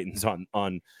from the Titans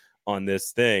on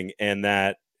this thing, and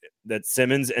that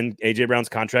Simmons and A.J. Brown's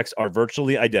contracts are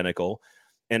virtually identical.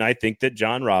 And I think that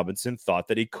John Robinson thought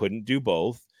that he couldn't do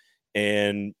both.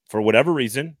 And for whatever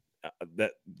reason,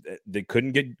 that they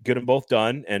couldn't get them both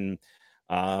done. And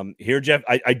here, Jeff,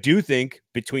 I do think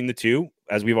between the two,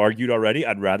 as we've argued already,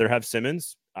 I'd rather have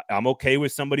Simmons. I'm okay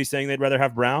with somebody saying they'd rather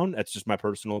have Brown. That's just my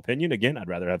personal opinion. Again, I'd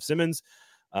rather have Simmons.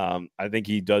 I think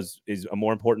he is a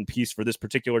more important piece for this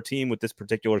particular team with this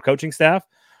particular coaching staff.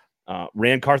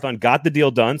 Rand Carthon got the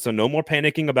deal done, so no more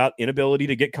panicking about inability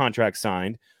to get contracts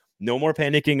signed. No more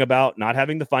panicking about not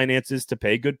having the finances to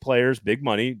pay good players big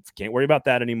money. Can't worry about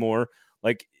that anymore.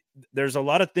 Like, there's a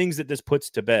lot of things that this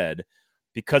puts to bed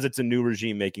because it's a new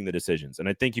regime making the decisions. And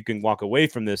I think you can walk away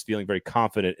from this feeling very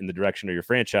confident in the direction of your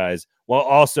franchise while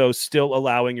also still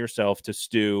allowing yourself to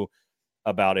stew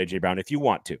about A.J. Brown if you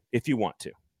want to.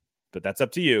 But that's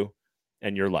up to you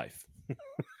and your life.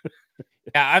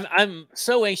 Yeah, I'm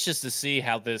so anxious to see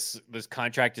how this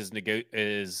contract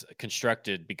is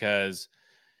constructed, because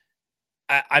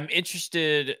I'm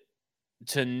interested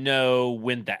to know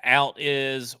when the out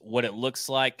is, what it looks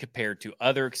like compared to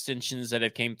other extensions that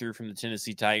have came through from the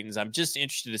Tennessee Titans. I'm just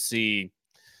interested to see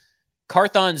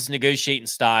Carthon's negotiating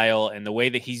style and the way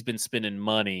that he's been spending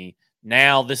money.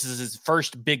 Now, this is his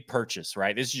first big purchase,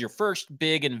 right? This is your first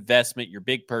big investment, your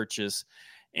big purchase.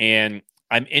 And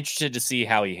I'm interested to see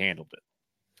how he handled it.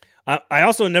 I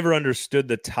also never understood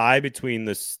the tie between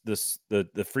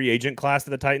the free agent class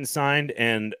that the Titans signed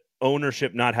and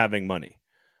ownership not having money.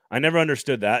 I never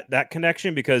understood that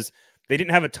connection because they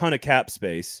didn't have a ton of cap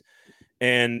space,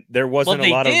 and there wasn't a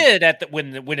lot of. Well, they did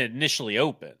when it initially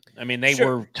opened. I mean, they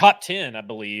were top 10, I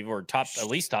believe, or at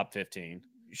least top 15.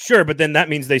 Sure, but then that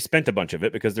means they spent a bunch of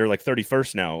it because they're like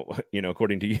 31st now,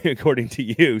 according to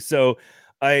you. So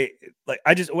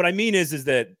what I mean is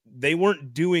that they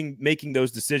weren't making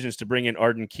those decisions to bring in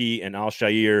Arden Key and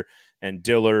Al-Shaair and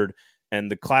Dillard and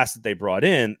the class that they brought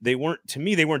in. They weren't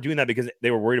doing that because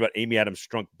they were worried about Amy Adams'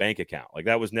 Strunk bank account. Like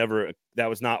that was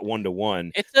not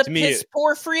one-to-one. It's a piss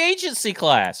poor free agency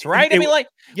class, right?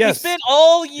 We spent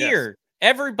all year,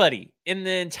 everybody in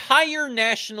the entire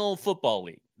National Football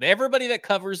League, everybody that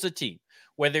covers the team,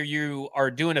 whether you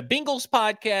are doing a Bengals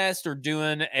podcast or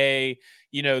doing the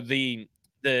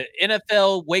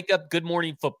NFL Wake Up Good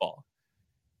Morning Football.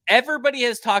 Everybody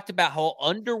has talked about how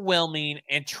underwhelming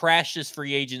and trash this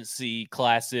free agency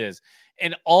class is.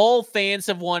 And all fans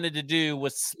have wanted to do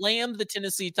was slam the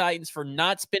Tennessee Titans for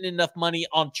not spending enough money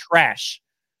on trash.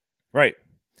 Right.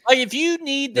 Like if you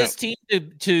need this team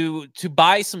to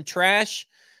buy some trash,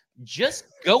 just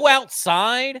go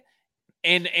outside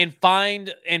and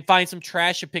find some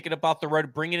trash and pick it up off the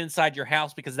road, bring it inside your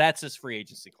house because that's this free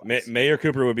agency class. Mayor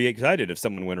Cooper would be excited if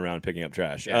someone went around picking up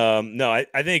trash. Yeah. No, I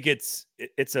think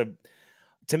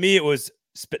to me it was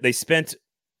they spent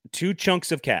two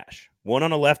chunks of cash, one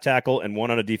on a left tackle and one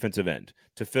on a defensive end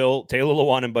to fill Taylor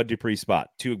Lewan and Bud Dupree's spot,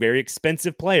 two very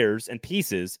expensive players and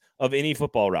pieces of any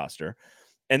football roster.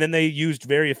 And then they used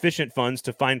very efficient funds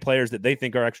to find players that they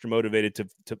think are extra motivated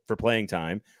for playing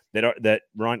time that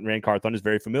Rand Carthon is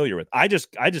very familiar with. I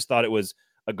just thought it was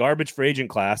a garbage free agent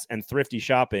class and thrifty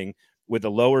shopping with a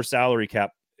lower salary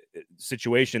cap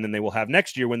situation than they will have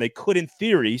next year when they could, in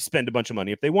theory, spend a bunch of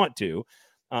money if they want to.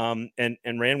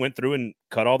 And Rand went through and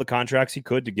cut all the contracts he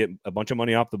could to get a bunch of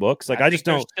money off the books. Like I just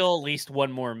don't. There's still at least one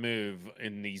more move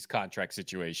in these contract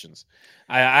situations.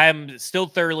 I'm still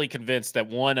thoroughly convinced that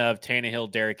one of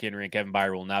Tannehill, Derrick Henry, and Kevin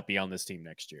Byard will not be on this team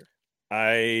next year.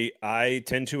 I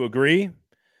tend to agree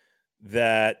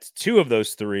that two of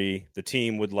those three the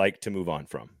team would like to move on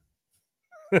from.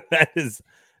 That is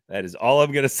all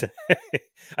I'm going to say.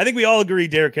 I think we all agree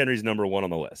Derrick Henry's number one on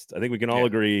the list. I think we can all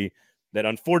agree that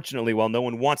unfortunately, while no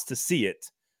one wants to see it,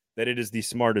 that it is the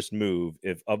smartest move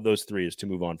if of those three is to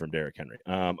move on from Derrick Henry.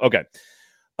 Okay.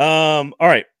 All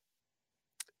right.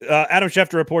 Adam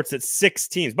Schefter reports that 6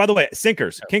 teams, by the way,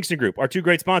 Sinkers, Kingston Group, are two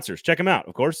great sponsors. Check them out.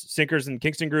 Of course, Sinkers and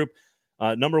Kingston Group,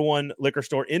 number one liquor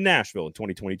store in Nashville in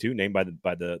 2022, named by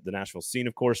the Nashville scene,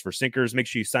 of course, for Sinkers. Make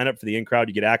sure you sign up for the in-crowd.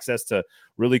 You get access to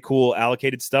really cool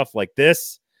allocated stuff like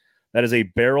this. That is a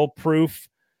barrel-proof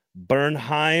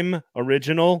Bernheim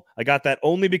original. I got that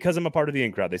only because I'm a part of the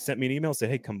in-crowd. They sent me an email, say,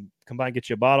 hey, come by and get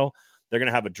you a bottle. They're going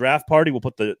to have a draft party. We'll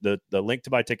put the link to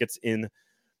buy tickets in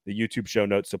the YouTube show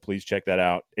notes, so please check that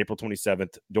out. April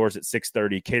 27th, doors at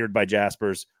 6:30, catered by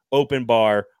Jasper's, open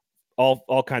bar,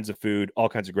 all kinds of food, all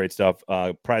kinds of great stuff,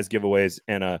 prize giveaways,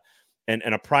 and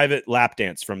a private lap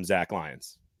dance from Zach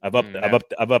Lyons. I've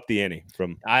upped the ante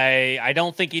from. I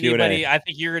don't think anybody. I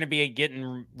think you're going to be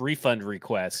getting refund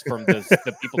requests from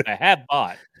the people that have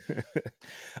bought.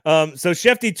 So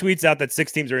Shefty tweets out that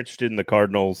 6 teams are interested in the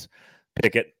Cardinals.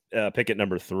 Pick at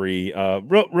number 3.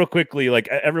 Real quickly, like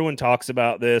everyone talks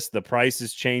about this, the price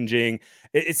is changing.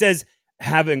 It says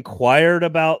have inquired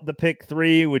about the pick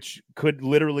 3, which could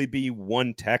literally be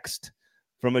one text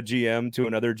from a GM to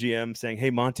another GM saying,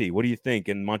 hey, Monty, what do you think?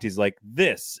 And Monty's like,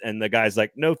 this. And the guy's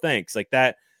like, no, thanks. Like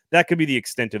that could be the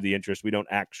extent of the interest. We don't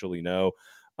actually know.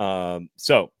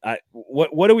 So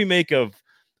what do we make of,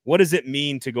 what does it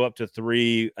mean to go up to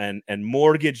 3 and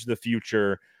mortgage the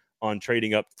future on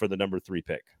trading up for the number 3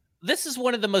 pick? This is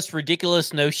one of the most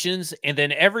ridiculous notions. And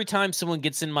then every time someone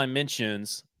gets in my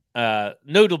mentions,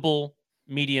 notable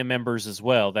media members as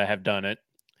well that have done it,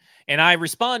 and I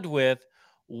respond with,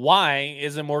 why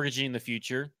isn't mortgaging the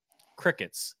future?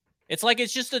 Crickets. It's like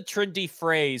it's just a trendy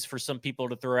phrase for some people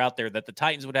to throw out there that the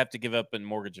Titans would have to give up and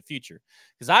mortgage a future.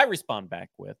 Because I respond back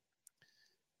with,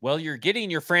 well, you're getting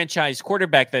your franchise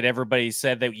quarterback that everybody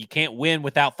said that you can't win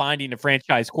without finding a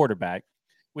franchise quarterback,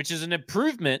 which is an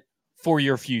improvement for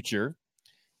your future.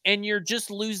 And you're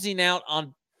just losing out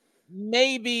on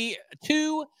maybe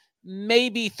 2,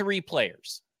 maybe 3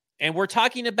 players. And we're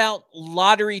talking about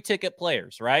lottery ticket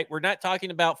players, right? We're not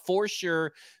talking about for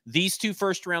sure these 2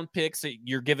 first-round picks that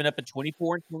you're giving up in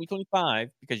 24 and 2025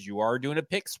 because you are doing a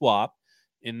pick swap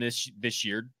in this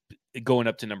year, going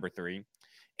up to number 3,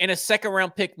 and a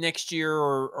second-round pick next year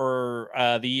or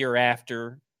the year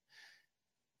after.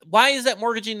 Why is that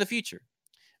mortgaging the future?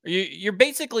 You're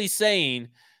basically saying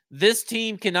this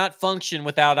team cannot function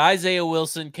without Isaiah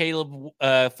Wilson, Caleb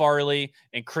Farley,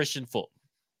 and Christian Fulton.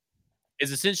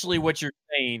 Is essentially what you're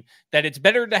saying, that it's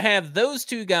better to have those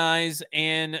 2 guys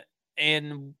and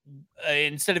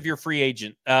instead of your free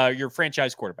agent, your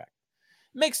franchise quarterback.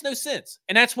 It makes no sense.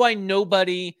 And that's why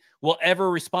nobody will ever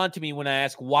respond to me when I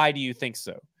ask, why do you think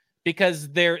so? Because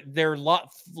their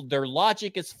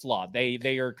logic is flawed.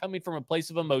 They are coming from a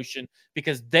place of emotion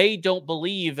because they don't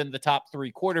believe in the top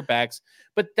 3 quarterbacks,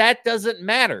 but that doesn't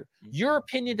matter. Your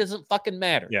opinion doesn't fucking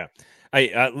matter. Yeah.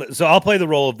 So I'll play the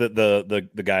role of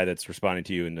the guy that's responding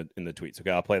to you in the tweets. Okay,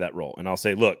 I'll play that role, and I'll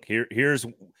say, look, here's,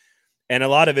 and a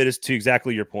lot of it is to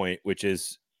exactly your point, which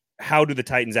is how do the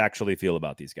Titans actually feel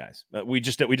about these guys? We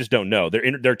just don't know.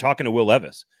 They're talking to Will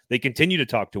Levis. They continue to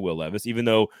talk to Will Levis, even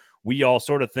though we all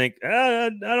sort of think, I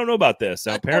don't know about this.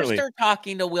 Apparently, they're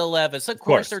talking to Will Levis. Of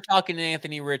course, they're talking to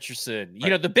Anthony Richardson. You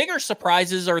know, the bigger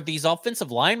surprises are these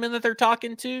offensive linemen that they're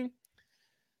talking to.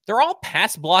 They're all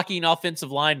pass blocking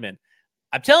offensive linemen.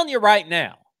 I'm telling you right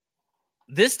now,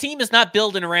 this team is not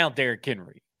building around Derrick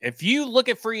Henry. If you look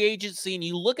at free agency and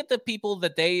you look at the people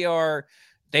that they are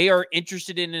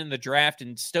interested in the draft,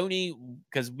 and Stoney,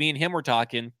 because me and him were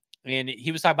talking, and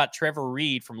he was talking about Trevor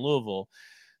Reed from Louisville.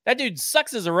 That dude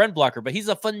sucks as a run blocker, but he's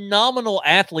a phenomenal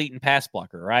athlete and pass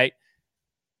blocker, right?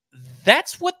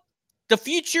 That's what the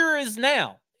future is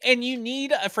now. And you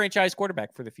need a franchise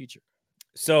quarterback for the future.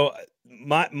 So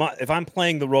my if I'm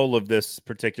playing the role of this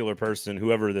particular person,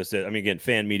 whoever this is, I mean, again,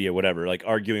 fan media, whatever, like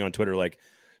arguing on Twitter, like,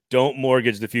 don't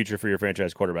mortgage the future for your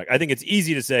franchise quarterback. I think it's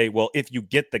easy to say, well, if you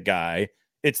get the guy,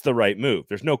 it's the right move.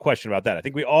 There's no question about that. I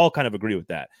think we all kind of agree with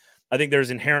that. I think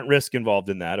there's inherent risk involved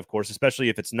in that, of course, especially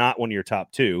if it's not one of your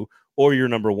top 2 or your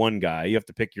number 1 guy. You have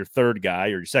to pick your 3rd guy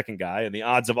or your 2nd guy, and the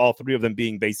odds of all 3 of them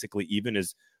being basically even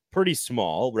is pretty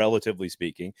small, relatively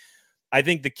speaking. I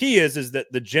think the key is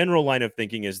that the general line of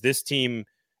thinking is this team,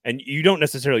 and you don't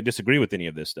necessarily disagree with any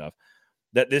of this stuff,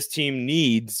 that this team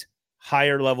needs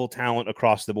higher level talent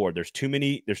across the board. There's too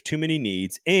many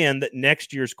needs, and that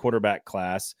next year's quarterback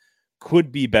class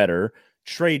could be better.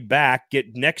 Trade back,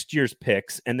 get next year's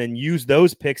picks, and then use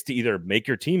those picks to either make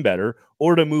your team better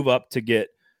or to move up to get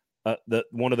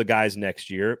one of the guys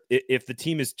next year. If the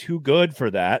team is too good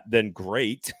for that, then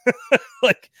great.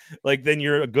 like then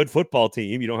you're a good football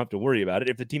team. You don't have to worry about it.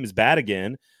 If the team is bad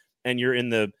again and you're in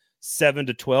the 7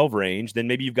 to 12 range, then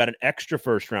maybe you've got an extra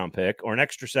 1st round pick or an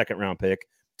extra 2nd round pick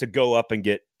to go up and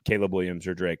get Caleb Williams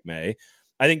or Drake May.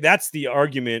 I think that's the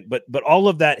argument, but all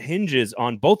of that hinges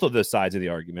on both of the sides of the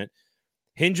argument.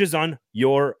 Hinges on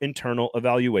your internal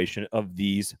evaluation of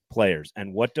these players.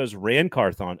 And what does Rand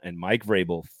Carthon and Mike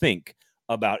Vrabel think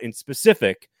about, in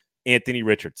specific, Anthony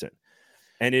Richardson?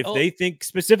 And if they think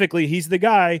specifically he's the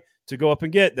guy to go up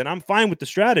and get, then I'm fine with the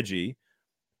strategy.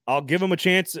 I'll give him a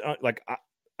chance.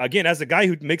 Again, as a guy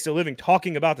who makes a living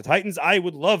talking about the Titans, I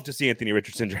would love to see Anthony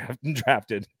Richardson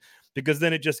drafted, because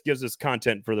then it just gives us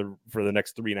content for the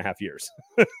next 3.5 years.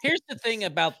 Here's the thing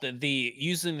about the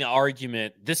using the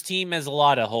argument, this team has a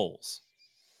lot of holes.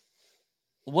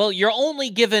 Well, you're only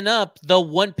giving up the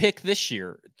 1 pick this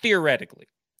year, theoretically.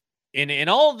 In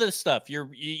all of this stuff,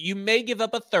 you may give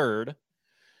up a 3rd,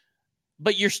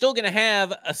 but you're still going to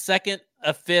have a 2nd,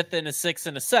 a 5th, and a 6th,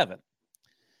 and a 7th.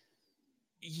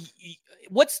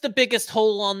 What's the biggest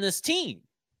hole on this team?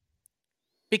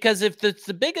 Because if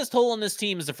the biggest hole on this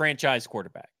team is a franchise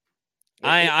quarterback,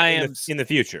 I am in the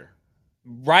future.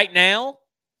 Right now,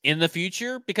 in the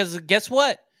future, because guess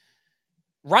what?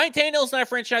 Ryan Tannehill's not a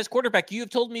franchise quarterback. You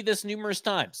have told me this numerous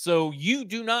times. So you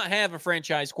do not have a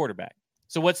franchise quarterback.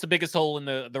 So what's the biggest hole in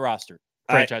the roster?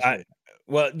 Franchise quarterback.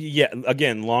 Well, yeah,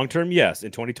 again, long-term, yes.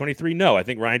 In 2023, no. I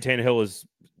think Ryan Tannehill is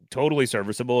totally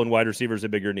serviceable, and wide receiver is a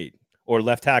bigger need. Or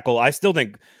left tackle. I still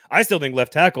think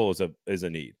left tackle is a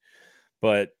need.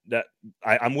 But that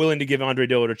I'm willing to give Andre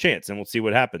Dillard a chance, and we'll see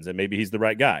what happens. And maybe he's the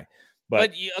right guy.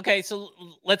 But okay, so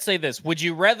let's say this. Would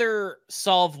you rather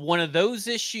solve one of those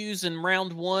issues in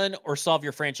round 1 or solve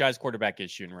your franchise quarterback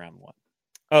issue in round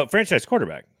 1? Franchise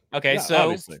quarterback. Okay, yeah, so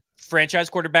obviously. Franchise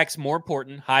quarterback's more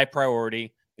important, high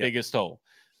priority, biggest hole.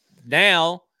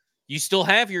 Now, you still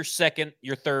have your 2nd,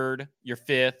 your 3rd, your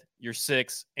 5th, your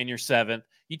 6th, and your 7th.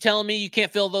 You telling me you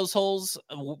can't fill those holes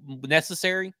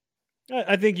necessary?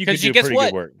 I think you could do pretty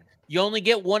good work. You only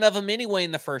get one of them anyway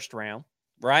in the 1st round.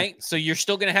 right? So you're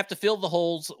still going to have to fill the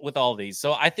holes with all these.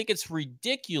 So I think it's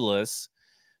ridiculous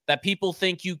that people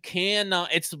think you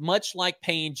cannot. It's much like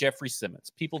paying Jeffery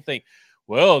Simmons. People think,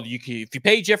 well, if you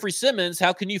pay Jeffery Simmons,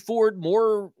 how can you afford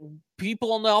more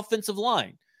people on the offensive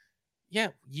line? Yeah,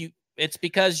 it's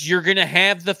because you're going to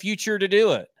have the future to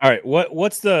do it. All right,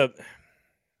 what's the?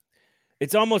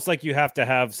 It's almost like you have to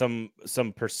have some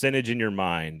percentage in your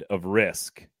mind of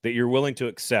risk that you're willing to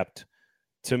accept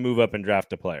to move up and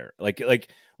draft a player. Like,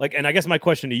 and I guess my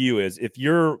question to you is, if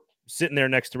you're sitting there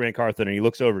next to Rand Carthon and he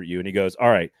looks over at you and he goes, all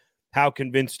right, how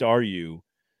convinced are you?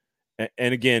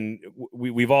 And again,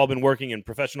 we've all been working in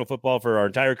professional football for our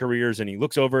entire careers, and he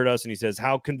looks over at us and he says,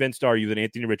 how convinced are you that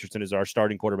Anthony Richardson is our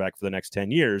starting quarterback for the next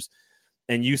 10 years?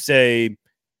 And you say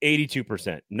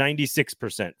 82%,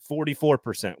 96%,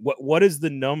 44%. What is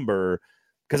the number?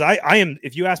 Because I am,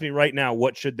 if you ask me right now,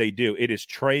 what should they do? It is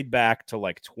trade back to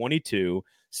like 22,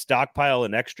 stockpile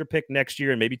an extra pick next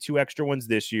year and maybe 2 extra ones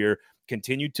this year,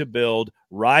 continue to build,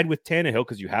 ride with Tannehill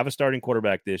because you have a starting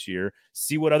quarterback this year,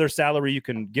 see what other salary you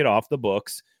can get off the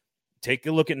books, take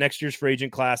a look at next year's free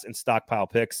agent class and stockpile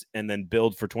picks, and then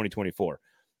build for 2024.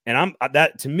 And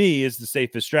that to me is the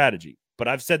safest strategy. But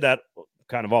I've said that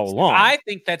kind of all along. I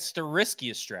think that's the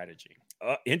riskiest strategy.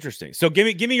 Interesting. So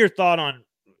give me your thought on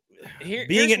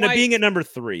being at number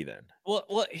 3 then.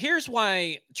 Well, here's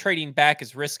why trading back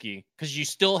is risky, because you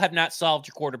still have not solved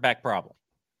your quarterback problem.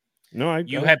 No,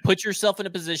 you have put yourself in a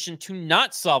position to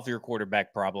not solve your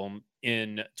quarterback problem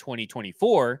in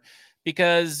 2024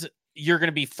 because you're going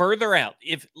to be further out.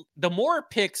 If the more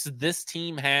picks this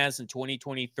team has in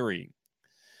 2023,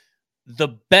 the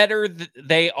better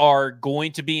they are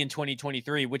going to be in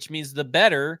 2023, which means the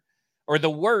better or the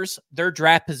worse their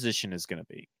draft position is going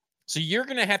to be. So you're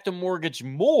going to have to mortgage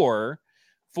more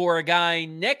for a guy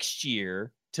next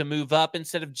year to move up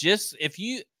instead of just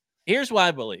here's what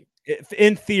I believe.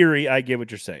 In theory, I get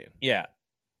what you're saying. Yeah.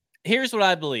 Here's what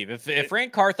I believe. If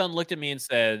Rand Carthon looked at me and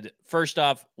said, first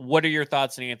off, what are your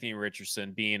thoughts on Anthony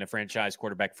Richardson being a franchise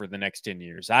quarterback for the next 10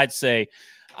 years? I'd say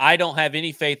I don't have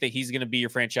any faith that he's going to be your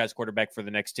franchise quarterback for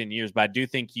the next 10 years, but I do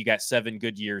think you got 7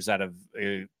 good years out of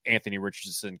Anthony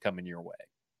Richardson coming your way.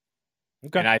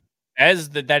 Okay. And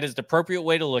that is the appropriate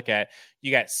way to look at it.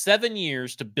 You got 7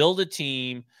 years to build a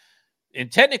team. And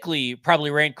technically,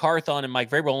 probably Rand Carthon and Mike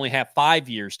Vrabel only have 5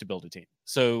 years to build a team.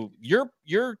 So your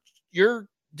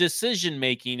decision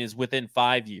making is within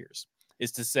 5 years.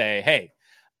 Is to say, hey,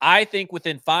 I think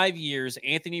within 5 years,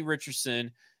 Anthony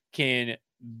Richardson can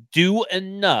do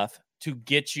enough to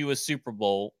get you a Super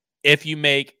Bowl if you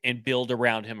make and build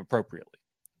around him appropriately.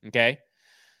 Okay,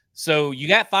 so you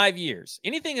got 5 years.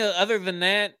 Anything other than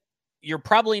that, you're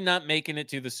probably not making it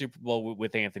to the Super Bowl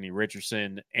with Anthony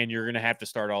Richardson, and you're going to have to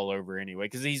start all over anyway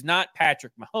because he's not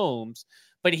Patrick Mahomes,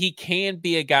 but he can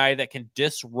be a guy that can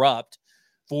disrupt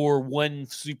for one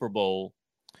Super Bowl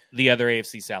the other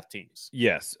AFC South teams.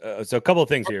 Yes. So a couple of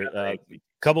things here.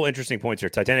 Couple interesting points here.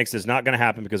 Titanics is not going to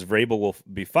happen because Vrabel will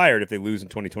be fired if they lose in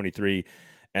 2023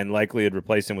 and likely would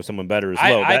replace him with someone better as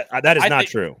well. That is not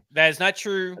true. That is not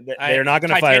true. They're not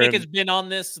going to fire him. Titanic has been on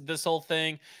this whole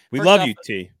thing. We love you,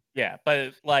 T. Yeah,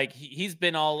 but like he's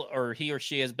been he or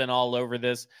she has been all over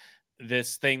this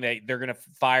thing that they're going to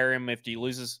fire him if he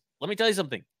loses. Let me tell you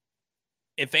something.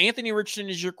 If Anthony Richardson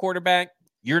is your quarterback,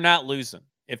 you're not losing.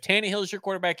 If Tannehill is your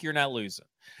quarterback, you're not losing.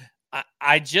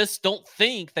 I just don't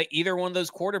think that either one of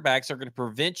those quarterbacks are going to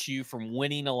prevent you from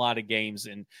winning a lot of games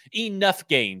and enough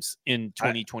games in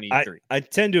 2023. I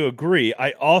tend to agree.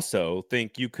 I also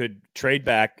think you could trade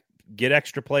back, get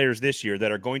extra players this year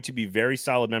that are going to be very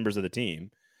solid members of the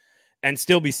team, and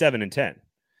still be 7-10,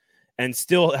 and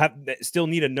still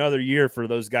need another year for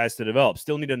those guys to develop.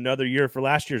 Still need another year for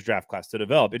last year's draft class to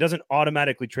develop. It doesn't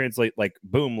automatically translate like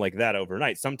boom like that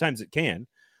overnight. Sometimes it can,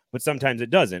 but sometimes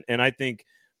it doesn't. And I think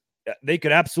they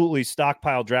could absolutely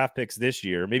stockpile draft picks this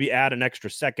year, maybe add an extra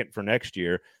second for next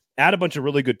year, add a bunch of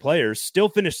really good players, still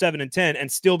finish 7-10,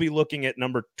 and still be looking at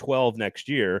number 12 next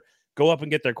year. Go up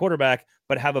and get their quarterback,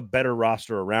 but have a better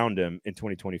roster around him in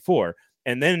 2024.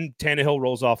 And then Tannehill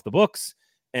rolls off the books,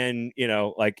 and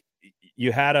like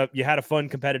you had a fun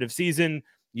competitive season.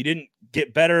 You didn't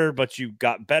get better, but you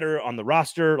got better on the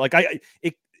roster. Like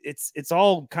it's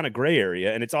all kind of gray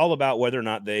area, and it's all about whether or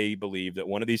not they believe that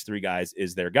one of these 3 guys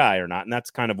is their guy or not. And that's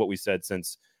kind of what we said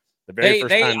since the very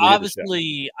first time.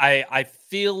 Obviously, I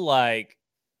feel like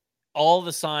all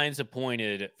the signs have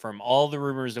pointed from all the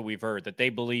rumors that we've heard that they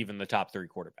believe in the top 3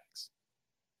 quarterbacks.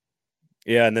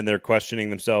 Yeah, and then they're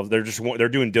questioning themselves. They're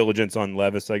doing diligence on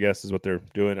Levis, I guess, is what they're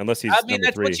doing. Unless I he's mean, number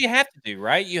that's what 3. you have to do,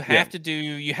 right? You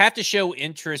Yeah, have to show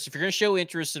interest. If you're going to show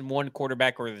interest in one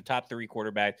quarterback or the top 3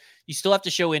 quarterback, you still have to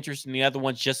show interest in the other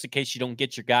ones just in case you don't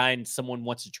get your guy and someone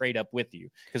wants to trade up with you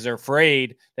because they're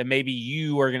afraid that maybe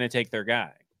you are going to take their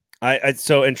guy.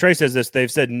 So and Trey says this.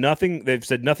 They've said nothing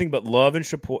but love and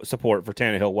support for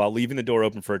Tannehill while leaving the door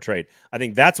open for a trade. I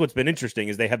think that's what's been interesting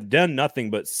is they have done nothing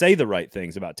but say the right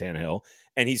things about Tannehill,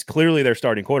 and he's clearly their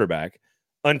starting quarterback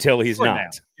until he's For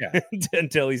not. now. Yeah.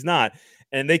 Until he's not.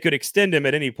 And they could extend him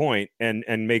at any point and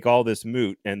make all this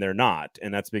moot, and they're not.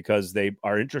 And that's because they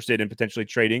are interested in potentially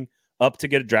trading up to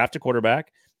get a draft a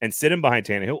quarterback and sit him behind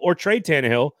Tannehill or trade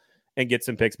Tannehill and get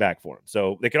some picks back for him.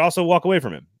 So they could also walk away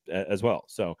from him as well.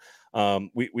 So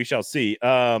we shall see.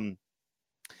 I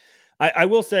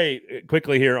will say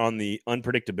quickly here on the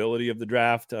unpredictability of the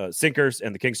draft. Sinkers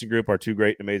and the Kingston Group are 2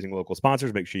 great, amazing local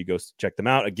sponsors. Make sure you go check them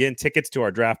out. Again, tickets to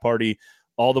our draft party.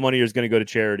 All the money is going to go to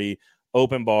charity.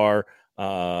 Open bar,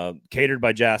 catered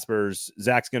by Jaspers.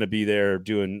 Zach's going to be there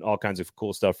doing all kinds of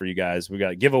cool stuff for you guys. We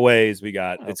got giveaways.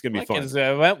 It's going to be fun.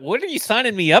 What are you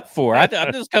signing me up for?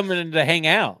 I'm just coming in to hang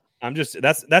out. I'm just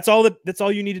that's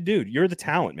all you need to do. You're the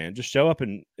talent, man. Just show up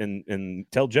and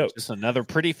tell jokes. Just another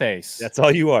pretty face. That's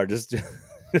all you are. Just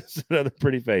another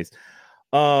pretty face.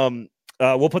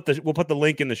 We'll put the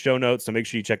link in the show notes, so make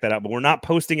sure you check that out. But we're not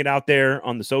posting it out there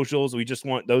on the socials. We just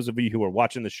want those of you who are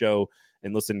watching the show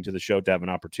and listening to the show to have an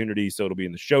opportunity. So it'll be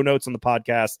in the show notes on the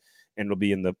podcast, and it'll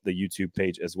be in the YouTube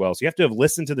page as well. So you have to have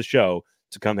listened to the show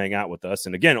to come hang out with us.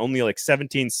 And again, only like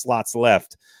 17 slots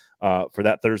left for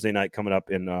that Thursday night coming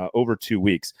up in over 2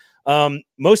 weeks.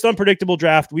 Most unpredictable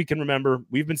draft we can remember.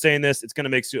 We've been saying this. It's going to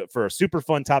make for a super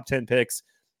fun top 10 picks.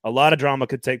 A lot of drama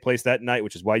could take place that night,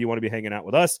 which is why you want to be hanging out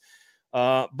with us.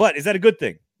 But is that a good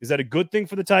thing? Is that a good thing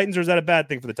for the Titans, or is that a bad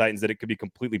thing for the Titans that it could be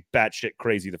completely batshit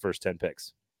crazy the first 10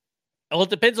 picks? Well,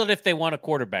 it depends on if they want a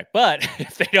quarterback. But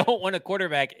if they don't want a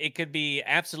quarterback, it could be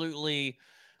absolutely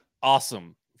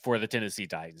awesome for the Tennessee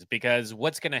Titans, because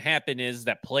what's going to happen is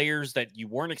that players that you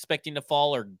weren't expecting to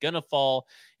fall are going to fall.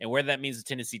 And whether that means the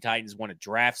Tennessee Titans want to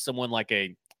draft someone like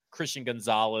a Christian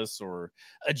Gonzalez or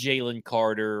a Jalen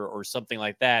Carter or something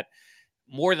like that,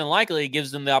 more than likely it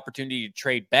gives them the opportunity to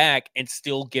trade back and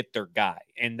still get their guy.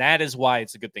 And that is why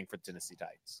it's a good thing for the Tennessee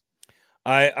Titans.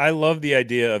 I love the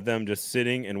idea of them just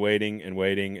sitting and waiting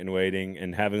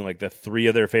and having like the 3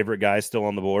 of their favorite guys still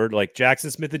on the board. Like Jackson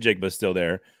Smith-Njigba is still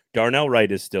there. Darnell Wright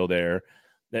is still there.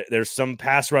 There's some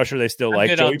pass rusher they still like.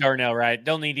 Good on Darnell Wright.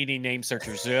 Don't need any name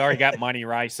searchers. They already got Monty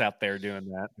Rice out there doing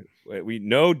that. We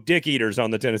know dick eaters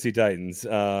on the Tennessee Titans.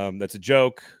 That's a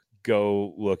joke.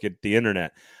 Go look at the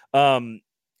internet.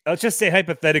 Let's just say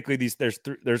hypothetically, there's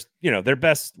their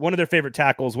best, one of their favorite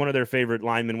tackles, one of their favorite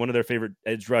linemen, one of their favorite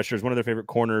edge rushers, one of their favorite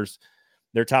corners,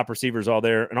 their top receivers all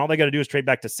there, and all they got to do is trade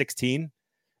back to 16.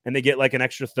 And they get like an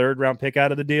extra 3rd round pick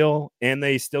out of the deal, and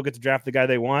they still get to draft the guy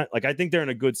they want. Like, I think they're in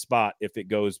a good spot if it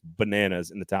goes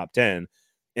bananas in the top 10.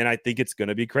 And I think it's going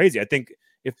to be crazy. I think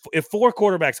if 4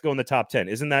 quarterbacks go in the top 10,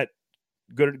 isn't that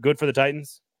good for the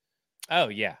Titans? Oh,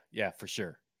 yeah. Yeah, for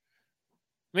sure.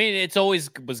 I mean, it's always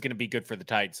was going to be good for the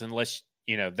Titans unless,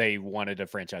 they wanted a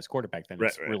franchise quarterback. Then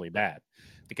it's really bad,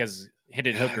 because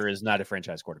Hendon Hooker is not a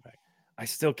franchise quarterback. I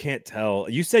still can't tell.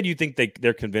 You said you think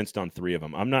they're convinced on 3 of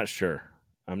them. I'm not sure.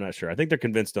 I think they're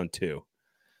convinced on 2.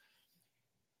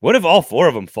 What if all 4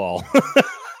 of them fall?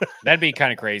 That'd be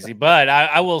kind of crazy. But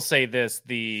I will say this: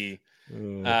 I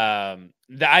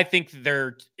think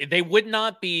they would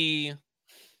not be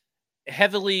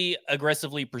heavily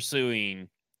aggressively pursuing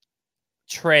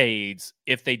trades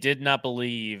if they did not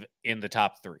believe in the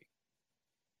top 3.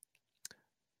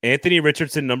 Anthony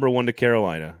Richardson, number 1 to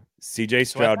Carolina. CJ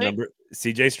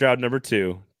Stroud, number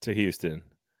 2 to Houston.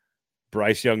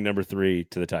 Bryce Young, number 3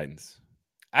 to the Titans.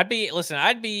 I'd be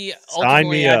okay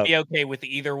with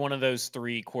either one of those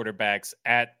 3 quarterbacks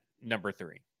at number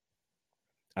 3.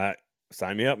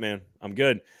 Sign me up, man. I'm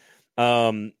good.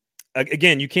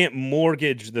 Again, you can't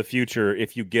mortgage the future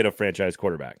if you get a franchise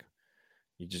quarterback.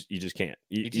 You just can't.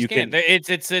 You can't.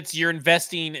 It's you're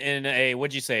investing in a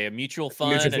mutual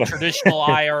fund, a traditional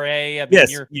IRA. Yes,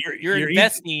 you're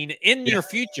investing in your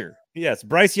future. Yes,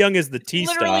 Bryce Young is the T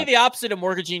stock. Literally the opposite of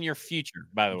mortgaging your future,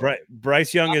 by the way.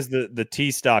 Bryce Young is the T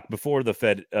stock before the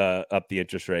Fed upped the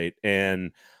interest rate,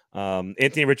 and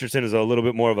Anthony Richardson is a little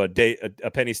bit more of a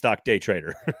penny stock day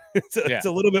trader. It's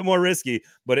a little bit more risky,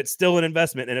 but it's still an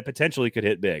investment, and it potentially could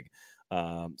hit big.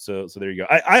 So there you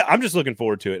go. I'm just looking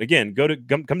forward to it. Again,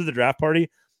 come to the draft party.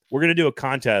 We're gonna do a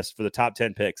contest for the top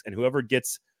 10 picks, and whoever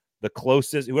gets the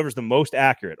closest, whoever's the most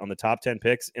accurate on the top 10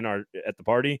 picks at the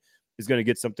party, is going to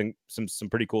get some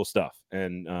pretty cool stuff.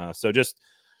 And so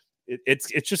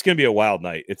it's just going to be a wild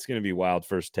night. It's going to be wild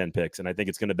first 10 picks, and I think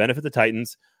it's going to benefit the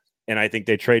Titans. And I think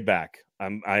they trade back.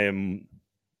 I am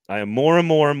more and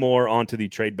more and more onto the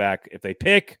trade back. If they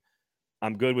pick,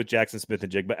 I'm good with Jackson Smith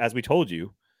and Jigba, as we told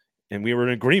you, and we were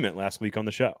in agreement last week on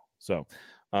the show. So,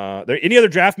 there any other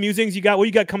draft musings you got? What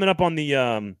you got coming up on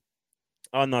the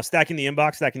Stacking the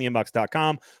Inbox,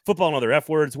 stackingtheinbox.com, football and other F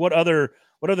words? What other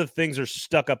things are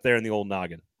stuck up there in the old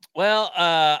noggin? Well,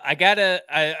 I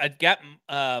got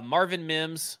Marvin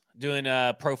Mims doing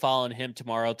a profile on him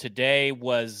tomorrow. Today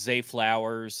was Zay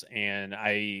Flowers, and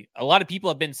a lot of people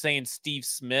have been saying Steve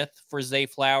Smith for Zay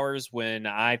Flowers when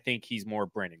I think he's more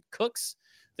Brandon Cooks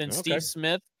than Steve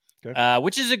Smith,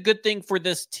 which is a good thing for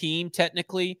this team.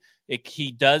 Technically,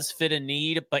 he does fit a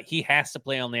need, but he has to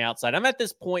play on the outside. I'm at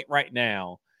this point right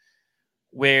now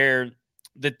where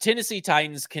the Tennessee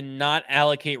Titans cannot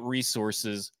allocate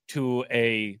resources to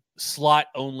a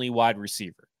slot-only wide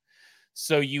receiver.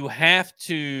 So you have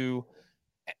to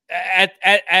at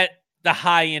the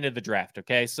high end of the draft.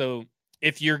 Okay. So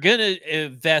if you're going to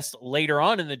invest later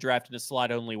on in the draft in a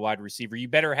slot only wide receiver, you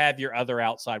better have your other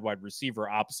outside wide receiver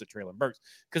opposite Treylon Burks,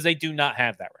 because they do not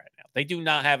have that right now. They do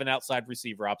not have an outside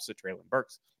receiver opposite Treylon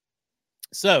Burks.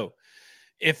 So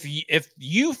if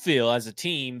you feel as a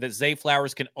team that Zay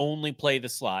Flowers can only play the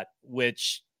slot,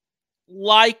 which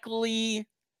likely,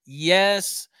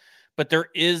 yes, but there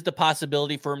is the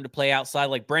possibility for him to play outside.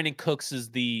 Like Brandon Cooks is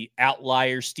the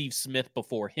outlier, Steve Smith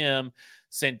before him,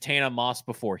 Santana Moss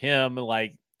before him.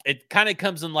 Like it kind of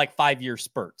comes in like 5-year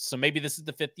spurts. So maybe this is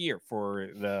the 5th year for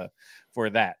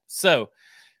that. So,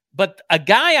 but a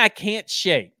guy I can't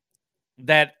shake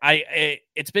that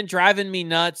it's been driving me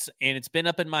nuts, and it's been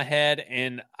up in my head,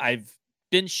 and I've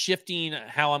been shifting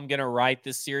how I'm going to write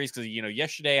this series. Cause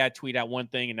yesterday I tweet out one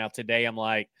thing, and now today I'm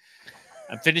like,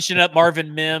 I'm finishing up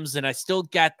Marvin Mims, and I still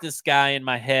got this guy in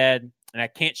my head, and I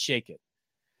can't shake it.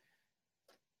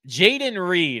 Jayden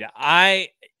Reed,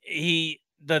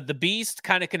 the Beast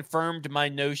kind of confirmed my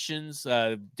notions.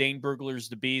 Dane Brugler's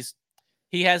the Beast.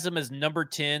 He has him as number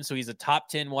 10, so he's a top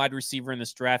 10 wide receiver in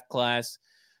this draft class.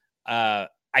 I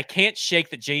can't shake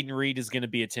that Jayden Reed is going to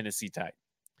be a Tennessee Titan.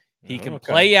 He can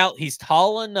play out. He's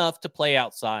tall enough to play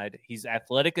outside. He's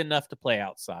athletic enough to play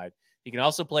outside. He can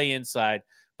also play inside,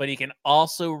 but he can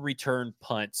also return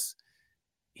punts.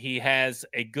 He has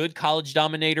a good college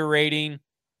dominator rating.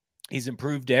 He's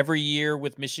improved every year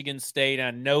with Michigan State.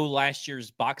 I know last year's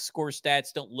box score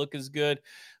stats don't look as good,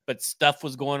 but stuff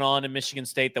was going on in Michigan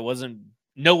State that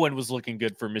no one was looking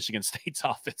good for Michigan State's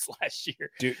offense last year.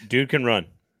 Dude can run.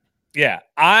 Yeah.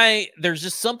 There's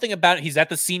just something about it. He's at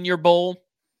the Senior Bowl.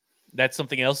 That's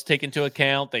something else to take into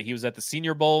account, that he was at the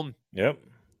Senior Bowl. Yep.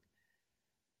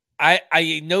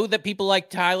 I know that people like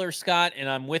Tyler Scott, and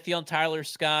I'm with you on Tyler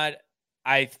Scott.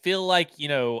 I feel like,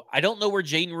 I don't know where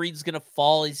Jayden Reed's going to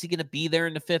fall. Is he going to be there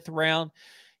in the 5th round?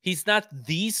 He's not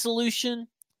the solution,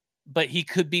 but he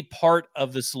could be part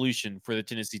of the solution for the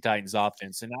Tennessee Titans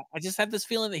offense. And I just have this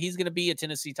feeling that he's going to be a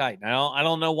Tennessee Titan. I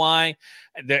don't know why.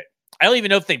 I don't even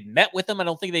know if they've met with him. I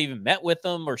don't think they even met with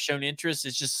him or shown interest.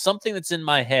 It's just something that's in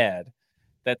my head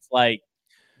that's like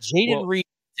Jayden Reed,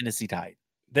 Tennessee Titan.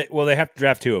 They have to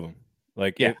draft 2 of them.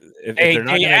 Like, yeah, if they're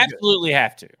not, they absolutely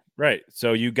have to. Right.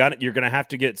 So you're going to have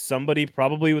to get somebody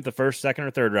probably with the 1st, 2nd,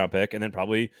 or 3rd round pick, and then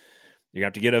probably you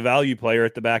have to get a value player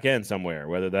at the back end somewhere,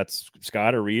 whether that's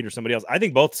Scott or Reed or somebody else. I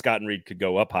think both Scott and Reed could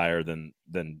go up higher than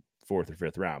 4th or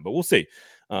 5th round, but we'll see.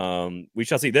 We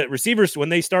shall see. The receivers, when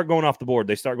they start going off the board,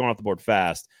 they start going off the board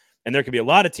fast, and there could be a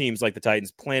lot of teams like the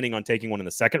Titans planning on taking one in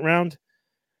the 2nd round.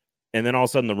 And then all of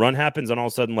a sudden the run happens, and all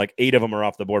of a sudden like 8 of them are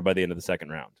off the board by the end of the 2nd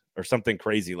round or something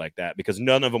crazy like that, because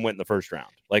none of them went in the 1st round.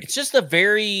 Like, it's just a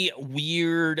very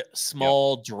weird,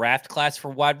 small draft class for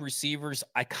wide receivers.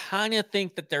 I kind of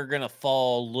think that they're going to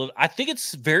fall. I think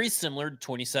it's very similar to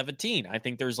 2017. I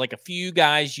think there's like a few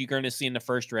guys you're going to see in the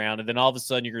 1st round, and then all of a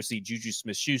sudden you're going to see Juju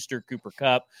Smith-Schuster, Cooper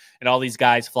Kupp, and all these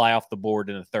guys fly off the board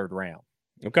in the 3rd round.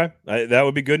 Okay. That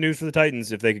would be good news for the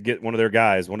Titans if they could get one of their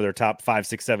guys, one of their top 5,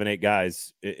 6, 7, 8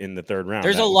 guys in the 3rd round.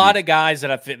 There's a lot of guys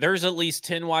that there's at least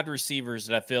 10 wide receivers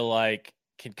that I feel like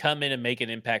can come in and make an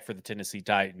impact for the Tennessee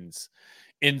Titans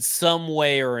in some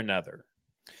way or another,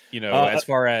 as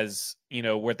far as,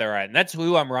 where they're at. And that's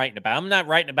who I'm writing about. I'm not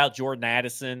writing about Jordan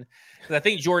Addison, because I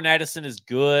think Jordan Addison is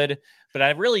good, but I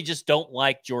really just don't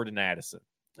like Jordan Addison.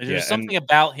 There's something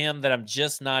about him that I'm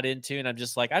just not into, and I'm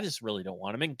just like, I just really don't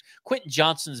want him. And Quentin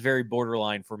Johnston's very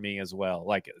borderline for me as well.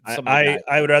 Like,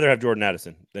 I would rather have Jordan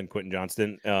Addison than Quentin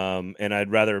Johnston, and I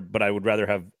would rather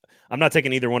have. I'm not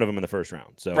taking either one of them in the first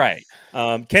round. So right.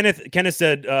 Kenneth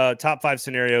said top 5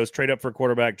 scenarios: trade up for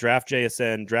quarterback, draft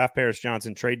JSN, draft Paris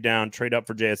Johnson, trade down, trade up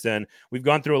for JSN. We've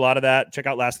gone through a lot of that. Check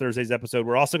out last Thursday's episode.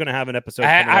 We're also going to have an episode.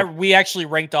 We actually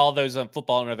ranked all those on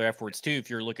Football and Other F Words too, if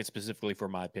you're looking specifically for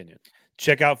my opinion.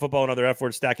 Check out Football and Other F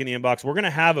Words, Stacking the Inbox. We're going to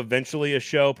have eventually a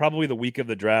show, probably the week of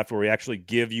the draft, where we actually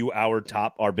give you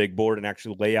our big board and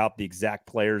actually lay out the exact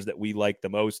players that we like the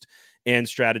most and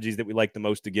strategies that we like the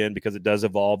most, again, because it does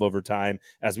evolve over time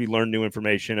as we learn new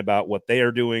information about what they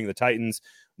are doing, the Titans,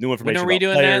 new information about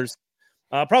players.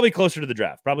 Probably closer to the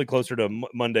draft, probably closer to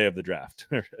Monday of the draft.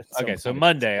 Okay, so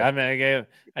Monday. I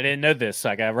didn't know this, so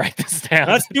I got to write this down.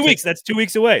 That's 2 weeks. That's 2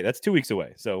 weeks away. That's 2 weeks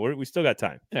away. So we still got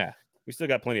time. Yeah. We still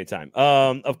got plenty of time.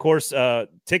 Of course,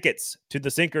 tickets to the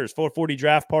Sinkers 440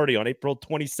 draft party on April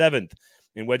 27th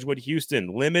in Wedgwood,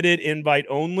 Houston. Limited invite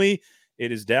only.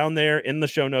 It is down there in the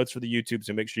show notes for the YouTube,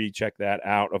 so make sure you check that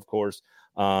out, of course.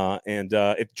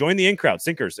 If join the in-crowd.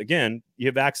 Sinkers, again, you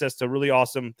have access to really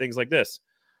awesome things like this.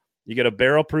 You get a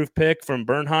barrel-proof pick from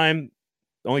Bernheim.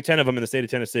 Only 10 of them in the state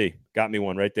of Tennessee. Got me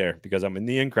one right there because I'm in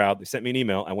the in-crowd. They sent me an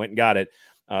email. I went and got it.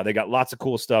 They got lots of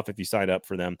cool stuff if you sign up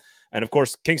for them. And, of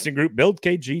course, Kingston Group,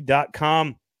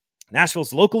 buildkg.com,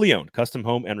 Nashville's locally owned custom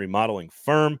home and remodeling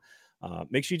firm.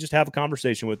 Make sure you just have a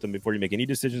conversation with them before you make any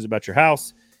decisions about your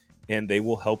house, and they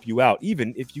will help you out,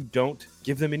 even if you don't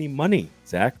give them any money,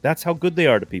 Zach. That's how good they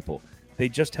are to people. They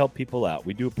just help people out.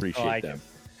 We do appreciate them.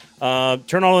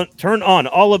 Turn on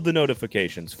all of the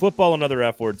notifications. Football and Other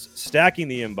F Words, Stacking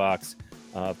the Inbox,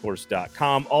 of course,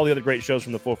 .com. All the other great shows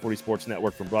from the 440 Sports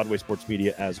Network, from Broadway Sports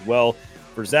Media as well.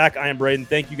 For Zach, I am Braden.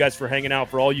 Thank you guys for hanging out.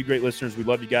 For all you great listeners, we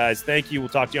love you guys. Thank you. We'll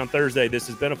talk to you on Thursday. This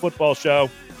has been a football show.